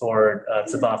authorizations for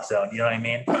Suboxone, you know what I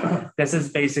mean? This is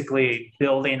basically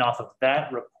building off of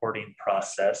that reporting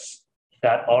process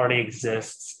that already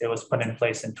exists. It was put in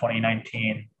place in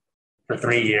 2019 for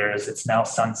 3 years. It's now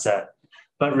sunset,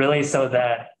 but really so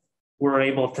that we're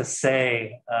able to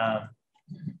say,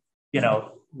 you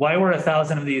know, why were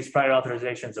 1,000 of these prior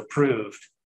authorizations approved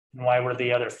and why were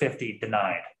the other 50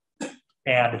 denied?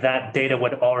 And that data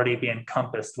would already be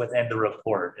encompassed within the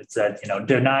report. It said, you know,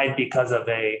 denied because of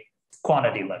a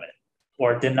quantity limit,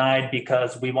 or denied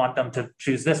because we want them to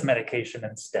choose this medication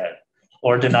instead,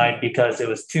 or denied because it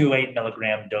was 2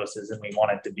 8-milligram doses and we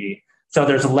want it to be. So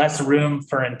there's less room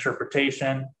for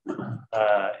interpretation.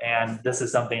 And this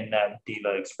is something that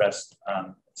DIVA expressed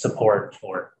support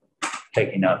for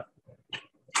taking up.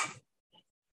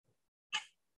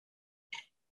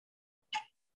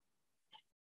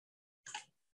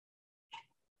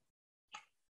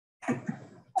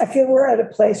 I feel we're at a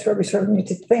place where we sort of need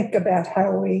to think about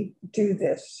how we do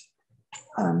this,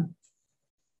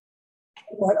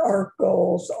 what our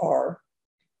goals are,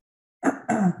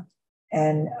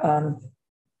 and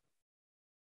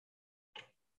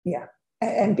yeah,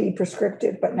 and be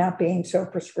prescriptive, but not being so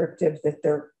prescriptive that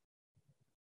they're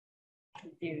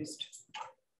confused.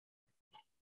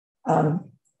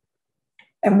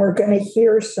 And we're going to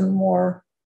hear some more.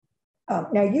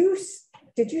 Now,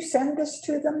 did you send this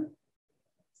to them?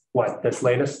 What, this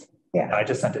latest? Yeah. I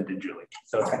just sent it to Julie.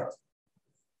 So it's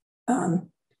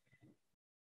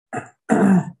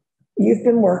you've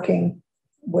been working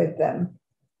with them,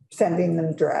 sending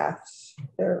them drafts.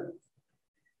 They're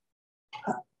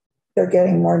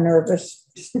getting more nervous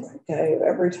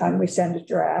every time we send a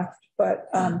draft. But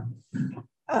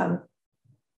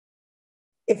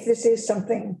if this is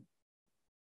something,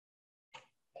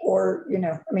 or,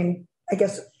 I mean, I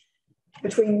guess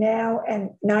between now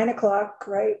and 9 o'clock,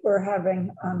 right? We're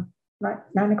having,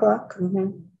 9 o'clock?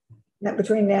 Mm-hmm. Now,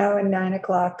 between now and 9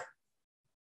 o'clock,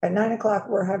 at 9 o'clock,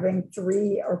 we're having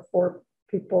 3 or 4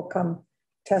 people come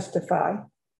testify.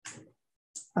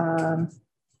 And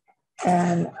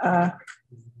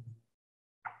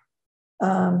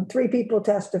 3 people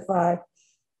testify,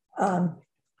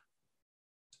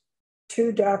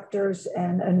 2 doctors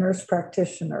and a nurse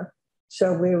practitioner.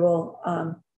 So we will,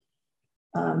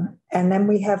 and then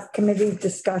we have committee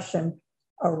discussion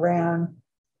around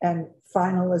and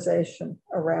finalization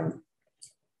around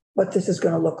what this is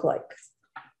going to look like.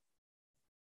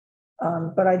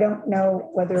 But I don't know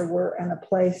whether we're in a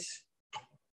place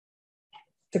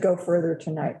to go further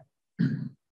tonight.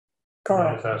 Carl. Can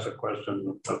I just ask a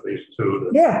question of these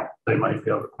two? Yeah. They might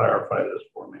be able to clarify this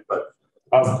for me, but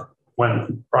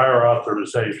when prior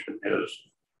authorization is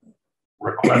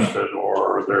requested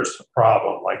or there's a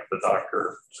problem, like the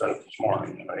doctor said this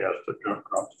morning, he has to jump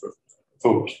through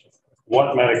hoops.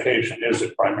 What medication is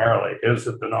it primarily? Is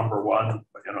it the number one,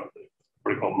 what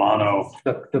do you call mono?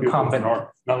 The combination.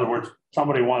 In other words,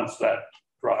 somebody wants that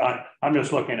drug. I'm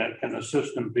just looking at, can the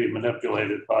system be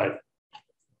manipulated by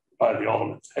the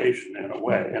ultimate patient in a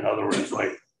way? In other words,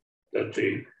 like that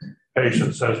the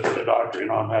patient says to the doctor,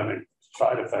 I'm having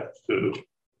side effects to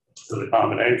the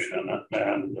combination,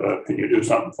 and can you do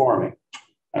something for me?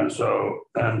 And so,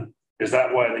 and is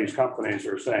that why these companies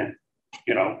are saying,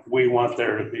 we want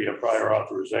there to be a prior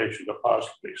authorization to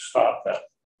possibly stop that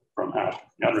from happening?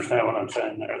 You understand what I'm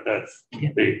saying there? That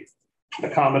the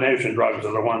combination drugs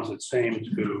are the ones that seem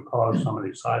to cause some of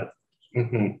these side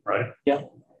effects, right? Yeah.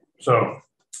 So,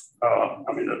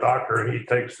 I mean, the doctor, he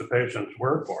takes the patient's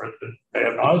word for it that they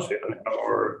have nausea,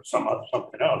 or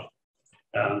something else.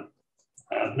 And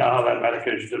now that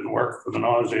medication didn't work for the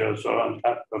nausea, so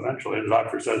eventually the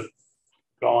doctor says,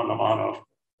 go on the mono.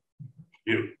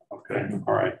 Okay,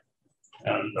 all right.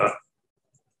 And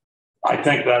I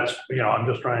think that's, I'm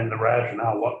just trying to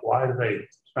rationale why do they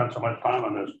spend so much time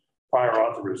on this prior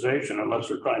authorization unless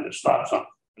they're trying to stop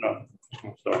something,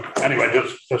 So anyway,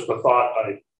 just a thought,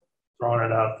 throwing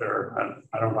it out there, and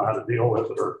I don't know how to deal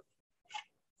with it or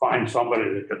find somebody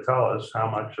that could tell us how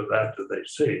much of that do they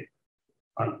see.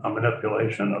 A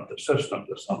manipulation of the system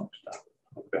to some extent.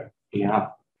 Okay. Yeah.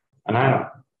 And I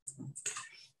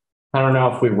don't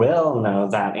know if we will know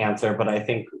that answer, but I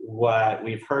think what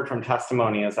we've heard from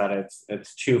testimony is that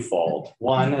it's twofold.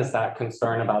 One is that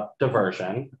concern about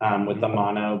diversion with the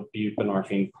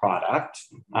monobuprenorphine product,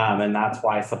 and that's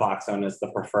why Suboxone is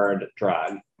the preferred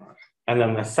drug. And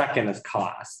then the second is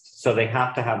cost. So they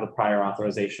have to have a prior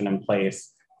authorization in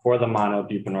place for the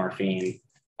monobuprenorphine,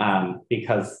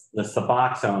 because the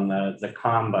Suboxone, the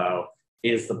combo,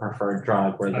 is the preferred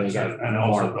drug where they get and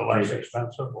also the less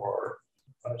expensive, or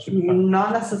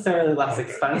not necessarily less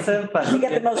expensive, but you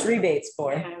get the most rebates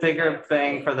for bigger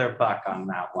bang for their buck on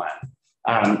that one,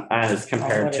 as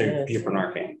compared to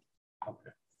buprenorphine.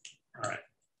 Okay, all right.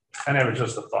 And it was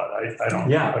just a thought. I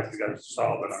don't expect you guys to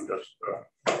solve it. I'm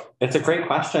just. It's a great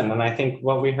question, and I think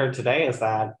what we heard today is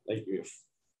that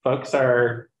folks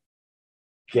are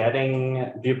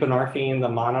getting buprenorphine, the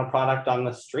mono product, on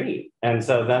the street. And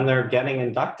so then they're getting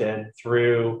inducted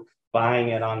through buying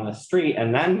it on the street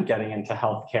and then getting into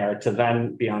healthcare to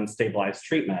then be on stabilized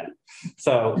treatment.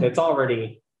 So it's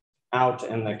already out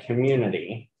in the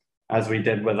community, as we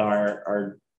did with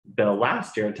our bill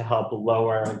last year, to help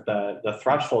lower the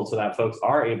threshold so that folks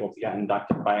are able to get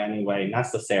inducted by any way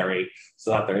necessary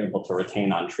so that they're able to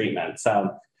retain on treatment.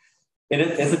 So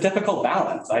it's a difficult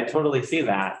balance. I totally see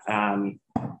that.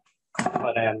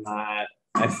 But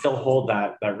I still hold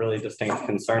that really distinct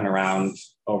concern around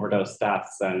overdose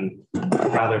deaths, and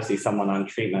I'd rather see someone on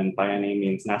treatment by any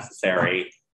means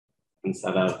necessary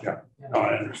instead of. Yeah, no,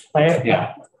 I understand.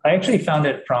 I actually found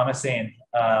it promising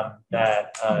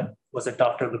that was it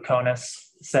Dr. Lukonis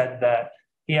said that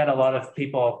he had a lot of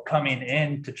people coming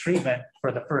into treatment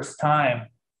for the first time,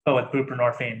 but with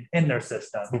buprenorphine in their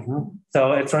system.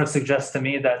 So it sort of suggests to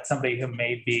me that somebody who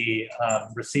may be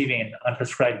receiving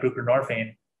unprescribed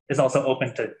buprenorphine is also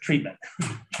open to treatment.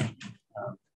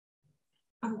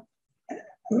 I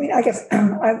mean, I guess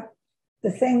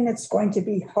the thing that's going to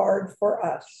be hard for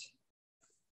us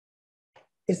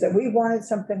is that we wanted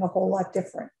something a whole lot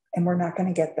different, and we're not going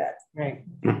to get that. Right.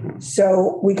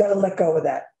 So we got to let go of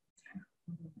that.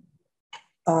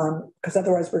 Because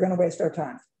otherwise we're going to waste our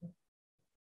time.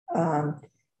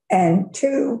 And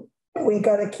two, we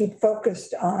got to keep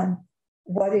focused on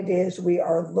what it is we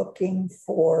are looking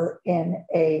for in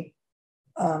a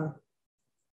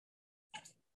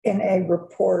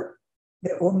report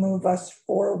that will move us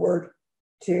forward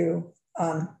to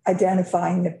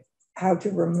identifying how to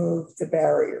remove the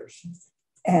barriers.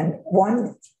 And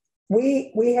one,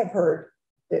 we have heard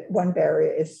that one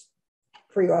barrier is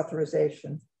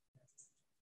pre-authorization.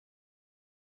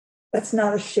 That's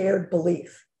not a shared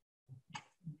belief.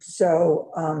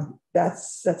 So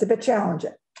that's a bit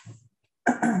challenging.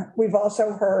 We've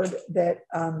also heard that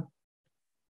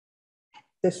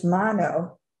this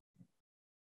mono,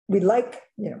 we like,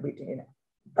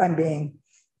 I'm being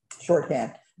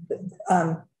shorthand.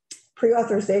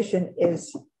 Pre-authorization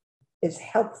is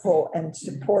helpful and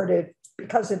supported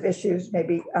because of issues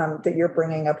maybe that you're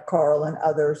bringing up, Carl, and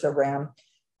others around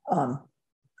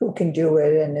who can do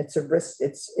it, and it's a risk.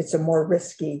 It's a more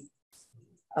risky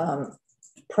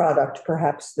product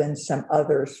perhaps than some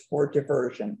others for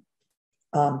diversion.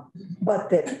 But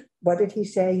that, what did he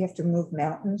say? You have to move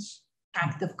mountains?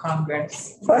 Act of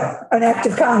Congress. But an act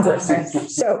of Congress.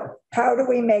 So how do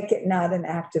we make it not an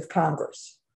act of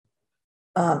Congress?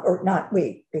 Or not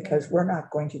we, because we're not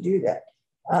going to do that.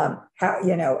 How,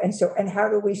 and how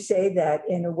do we say that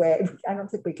in a way? I don't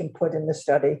think we can put in the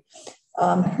study.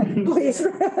 Please,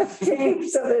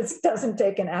 James, so that it doesn't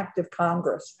take an act of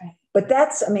Congress. But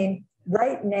that's,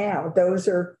 right now, those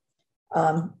are,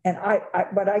 and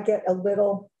but I get a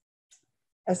little,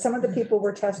 as some of the people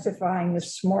were testifying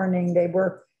this morning, they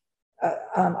were,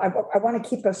 I want to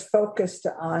keep us focused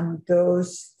on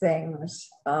those things.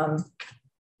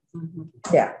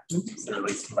 Yeah.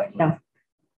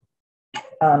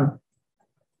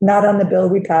 Not on the bill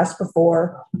we passed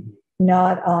before,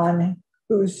 not on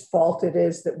whose fault it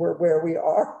is that we're where we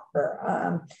are,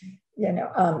 or,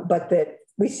 but that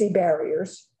we see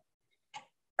barriers.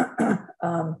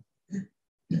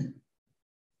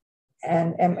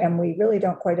 And we really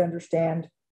don't quite understand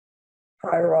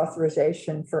prior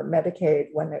authorization for Medicaid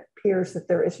when it appears that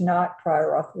there is not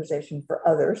prior authorization for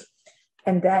others.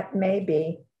 And that may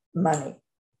be money.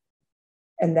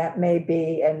 And that may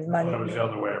be, and money. Well, it was the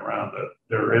other way around. That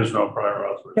there is no prior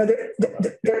authorization.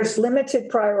 No, there's limited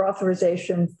prior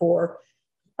authorization for,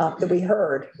 that we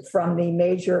heard from the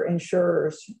major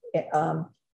insurers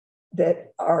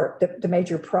that are the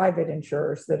major private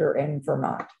insurers that are in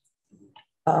Vermont.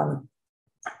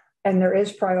 And there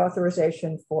is prior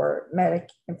authorization for Medicaid.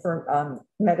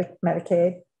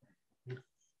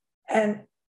 And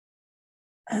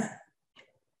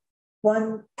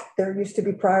one, there used to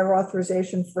be prior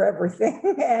authorization for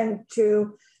everything. And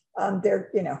two,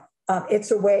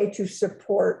 it's a way to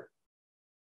support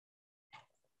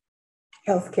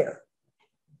healthcare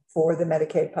for the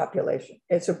Medicaid population.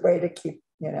 It's a way to keep,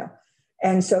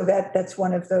 and so that's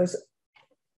one of those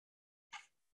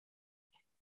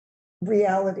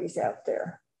realities out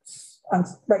there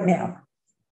right now.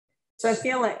 So I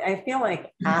feel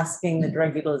like asking the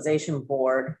Drug Utilization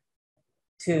Board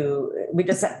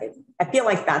I feel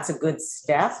like that's a good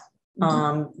step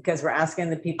because we're asking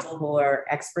the people who are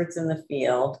experts in the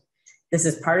field. This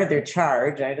is part of their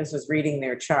charge. I just was reading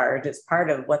their charge. It's part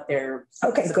of what they're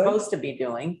supposed to be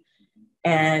doing.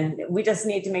 And we just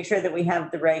need to make sure that we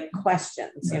have the right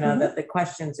questions, that the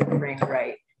questions are framed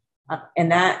right.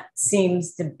 And that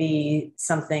seems to be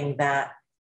something that,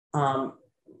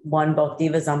 one, both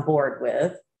Diva's on board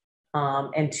with,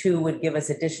 and two, would give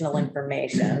us additional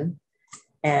information.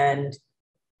 And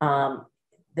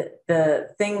the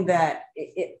thing that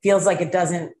it feels like it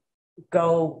doesn't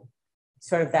go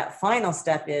sort of that final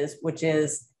step which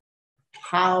is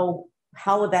how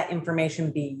would that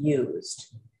information be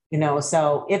used?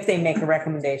 So if they make a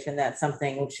recommendation that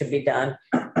something should be done,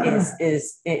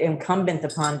 is it incumbent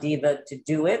upon Diva to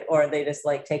do it, or they just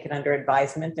take it under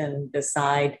advisement and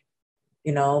decide,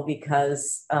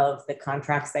 because of the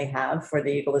contracts they have for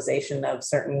the utilization of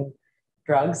certain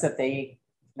drugs that they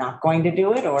not going to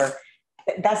do it? Or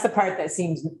that's the part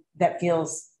that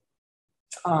feels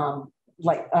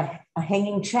like a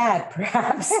hanging chad,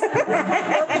 perhaps. Feels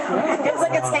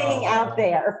like it's hanging out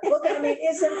there. Well,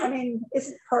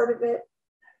 isn't part of it,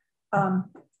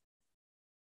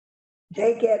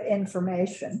 they get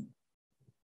information.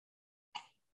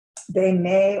 They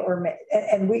may or may,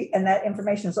 and that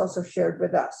information is also shared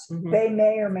with us. Mm-hmm. They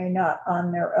may or may not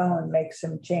on their own make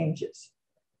some changes.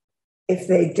 If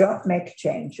they don't make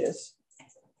changes,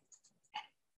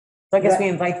 so I guess we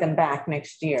invite them back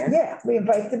next year. Yeah, we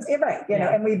invite them, right, you know,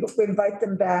 and we invite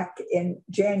them back in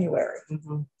January,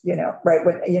 you know, right,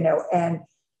 when, you know, and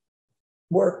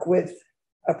work with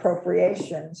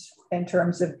appropriations in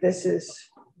terms of this is,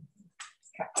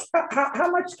 how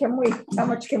much can we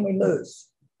lose?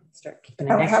 Start keeping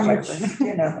how much,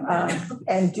 you know,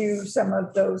 and do some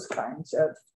of those kinds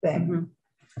of things.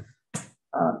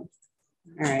 All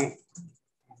right.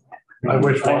 I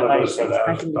wish one of us had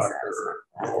asked Dr.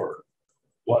 Lord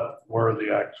what were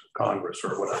the acts of Congress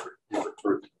or whatever you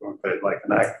referred to, like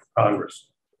an act of Congress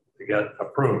to get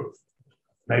approved.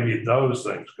 Maybe those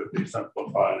things could be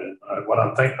simplified. And what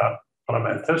I'm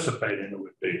anticipating it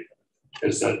would be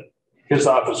is that his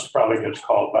office probably gets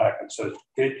called back and says,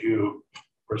 "Did you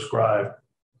prescribe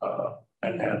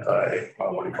an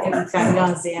what do you call it?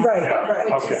 Right,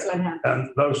 yeah, okay. And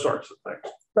those sorts of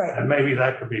things. Right. And maybe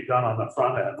that could be done on the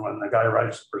front end when the guy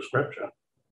writes the prescription.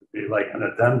 It'd be like an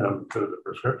addendum to the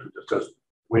prescription. It says,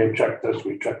 we've checked this,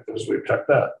 we've checked this, we've checked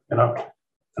that, you know?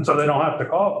 And so they don't have to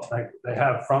call them. They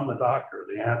have from the doctor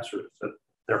the answers that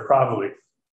they're probably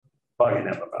bugging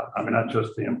him about. I mean, that's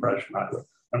just the impression I have.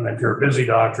 I mean, if you're a busy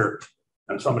doctor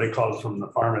and somebody calls from the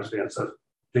pharmacy and says,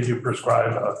 did you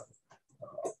prescribe a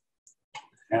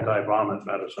anti-vomit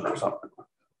medicine or something like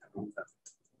that?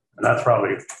 And that's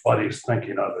probably what he's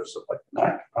thinking of, is like an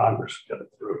act of Congress to get it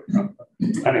through.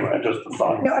 Anyway, just a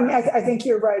thought. No, I mean, I think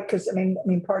you're right, because I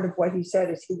mean, part of what he said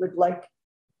is he would like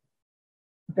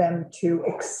them to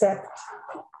accept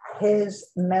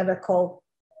his medical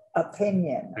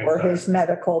opinion or his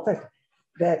medical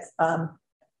that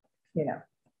you know.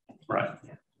 Right.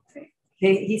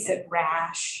 He said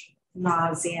rash,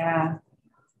 nausea,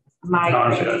 migraine.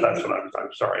 Nausea, that's what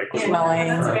I'm sorry. Swelling.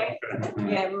 That's right.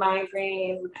 Yeah,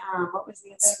 migraine. What was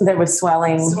the other? There was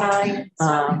swelling. Swelling,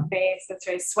 face, that's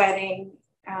right, sweating,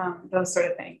 those sort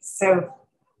of things. So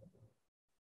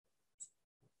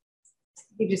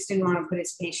he just didn't want to put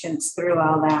his patients through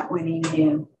all that when he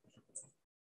knew.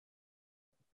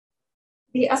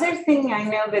 The other thing I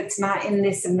know that's not in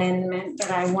this amendment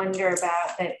that I wonder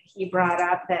about that he brought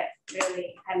up that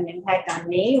really had an impact on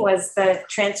me was the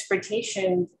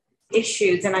transportation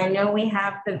issues. And I know we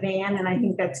have the van and I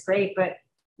think that's great, but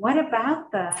what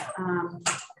about the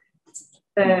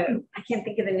I can't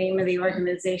think of the name of the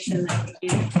organization that we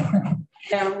do.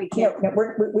 No, we can't. No,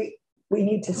 we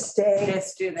need to stay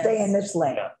in this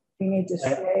lane. Yeah. We need to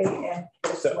stay in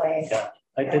this lane. Yeah,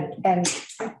 I did. And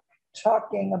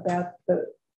talking about the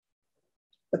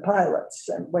pilots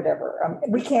and whatever.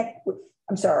 We can't,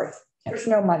 I'm sorry, there's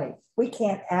no money. We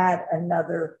can't add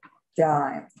another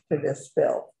dime to this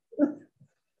bill.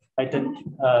 I did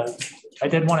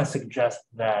want to suggest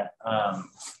that.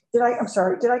 I'm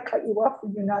sorry, did I cut you off?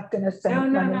 Were you not going to say?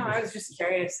 No. I was just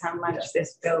curious how much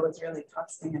this bill was really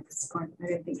costing at this point. I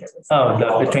didn't think it was.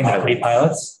 Oh, between the 3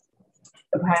 pilots?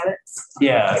 The pilots?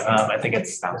 Yeah, I think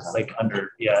it's like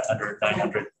under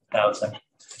 900,000.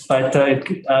 But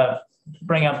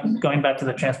going back to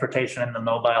the transportation and the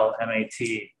mobile MAT,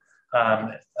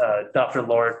 Dr.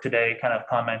 Lord today kind of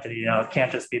commented, it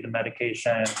can't just be the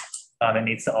medication. It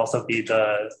needs to also be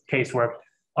the casework.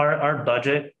 Our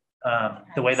budget,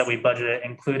 the way that we budget it,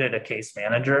 included a case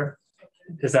manager.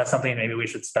 Is that something maybe we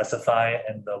should specify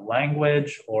in the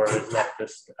language, or is that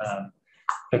just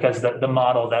because the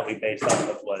model that we based off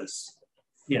of was,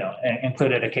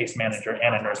 included a case manager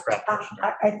and a nurse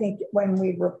practitioner? I think when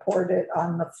we report it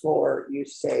on the floor, you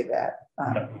say that.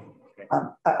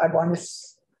 I want to,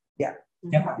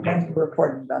 when you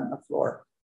report it on the floor.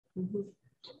 Mm-hmm.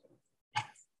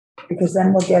 Because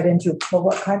then we'll get into, well,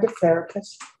 what kind of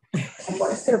therapist? And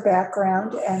what is their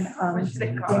background? And,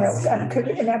 could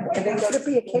it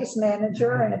be a case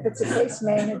manager? And if it's a case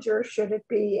manager, should it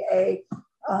be a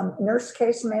nurse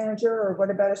case manager, or what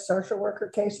about a social worker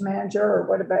case manager, or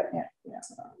what about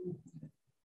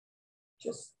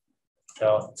just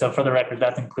so for the record,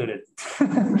 that's included.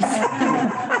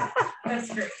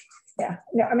 That's great. Yeah,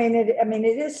 no,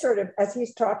 it is sort of, as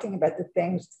he's talking about the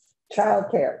things,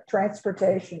 childcare,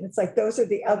 transportation, it's like those are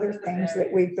the other things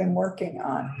that we've been working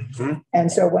on. Mm-hmm. And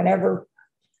so whenever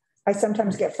I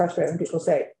sometimes get frustrated when people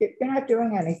say, you're not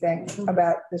doing anything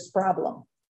about this problem.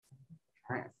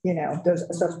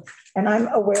 And I'm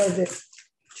aware that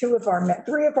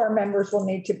three of our members will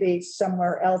need to be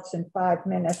somewhere else in 5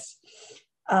 minutes.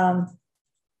 I'm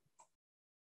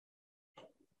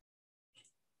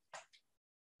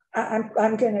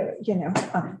gonna,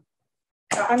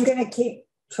 I'm gonna keep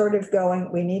sort of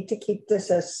going. We need to keep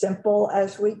this as simple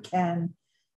as we can.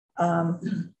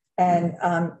 I'm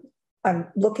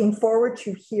looking forward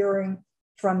to hearing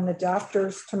from the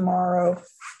doctors tomorrow,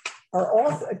 or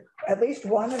all, at least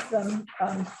one of them.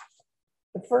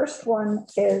 The first one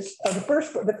is,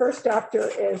 the first doctor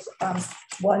is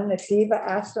one that Diva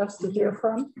asked us to hear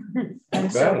from.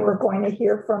 And so we're going to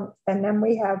hear from, and then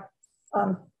we have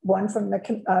one from the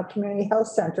Community Health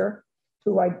Center,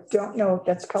 who I don't know,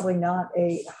 that's probably not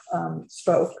a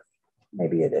spoke.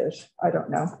 Maybe it is, I don't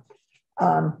know.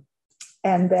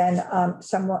 And then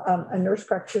a nurse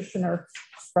practitioner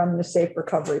from the Safe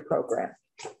Recovery Program.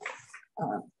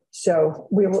 So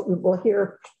we will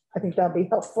hear, I think that'll be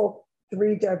helpful.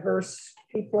 3 diverse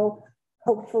people.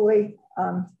 Hopefully,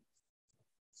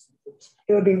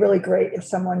 it would be really great if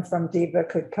someone from DIVA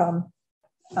could come,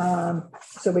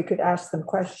 so we could ask them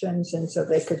questions and so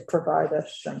they could provide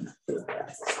us some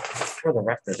feedback. For the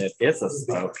record, it is a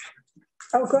spoke.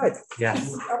 Oh, good.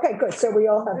 Yes. Okay, good. So we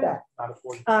all have that.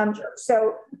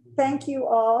 So thank you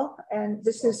all. And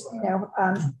this is,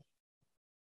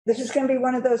 this is going to be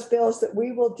one of those bills that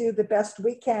we will do the best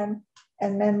we can,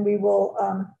 and then we will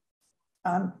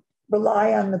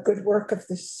rely on the good work of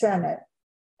the Senate,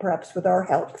 perhaps with our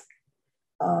help,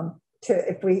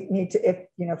 if we need to,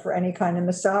 for any kind of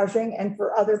massaging, and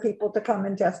for other people to come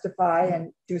and testify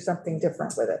and do something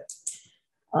different with it.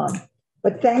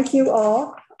 But thank you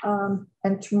all.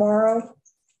 And tomorrow,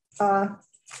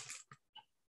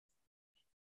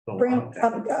 bring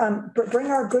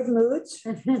our good moods,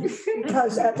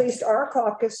 because at least our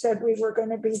caucus said we were going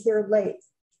to be here late.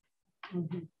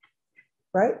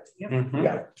 Right? Mm-hmm.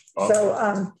 Yeah.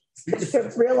 So just to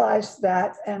realize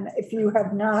that, and if you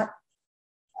have not,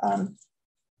 for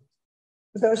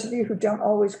those of you who don't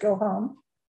always go home,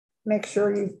 make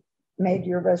sure you've made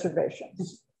your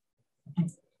reservations.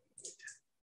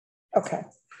 Okay.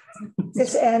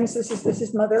 This ends, this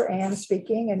is Mother Ann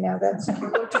speaking, and now that's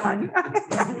done.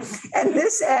 And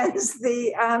this ends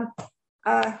the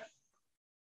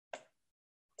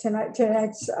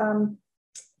tonight's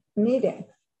meeting.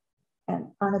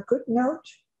 And on a good note,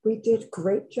 we did a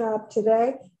great job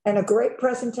today, and a great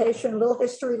presentation, a little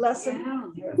history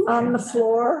lesson on the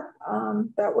floor.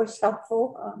 That was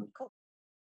helpful. Cool.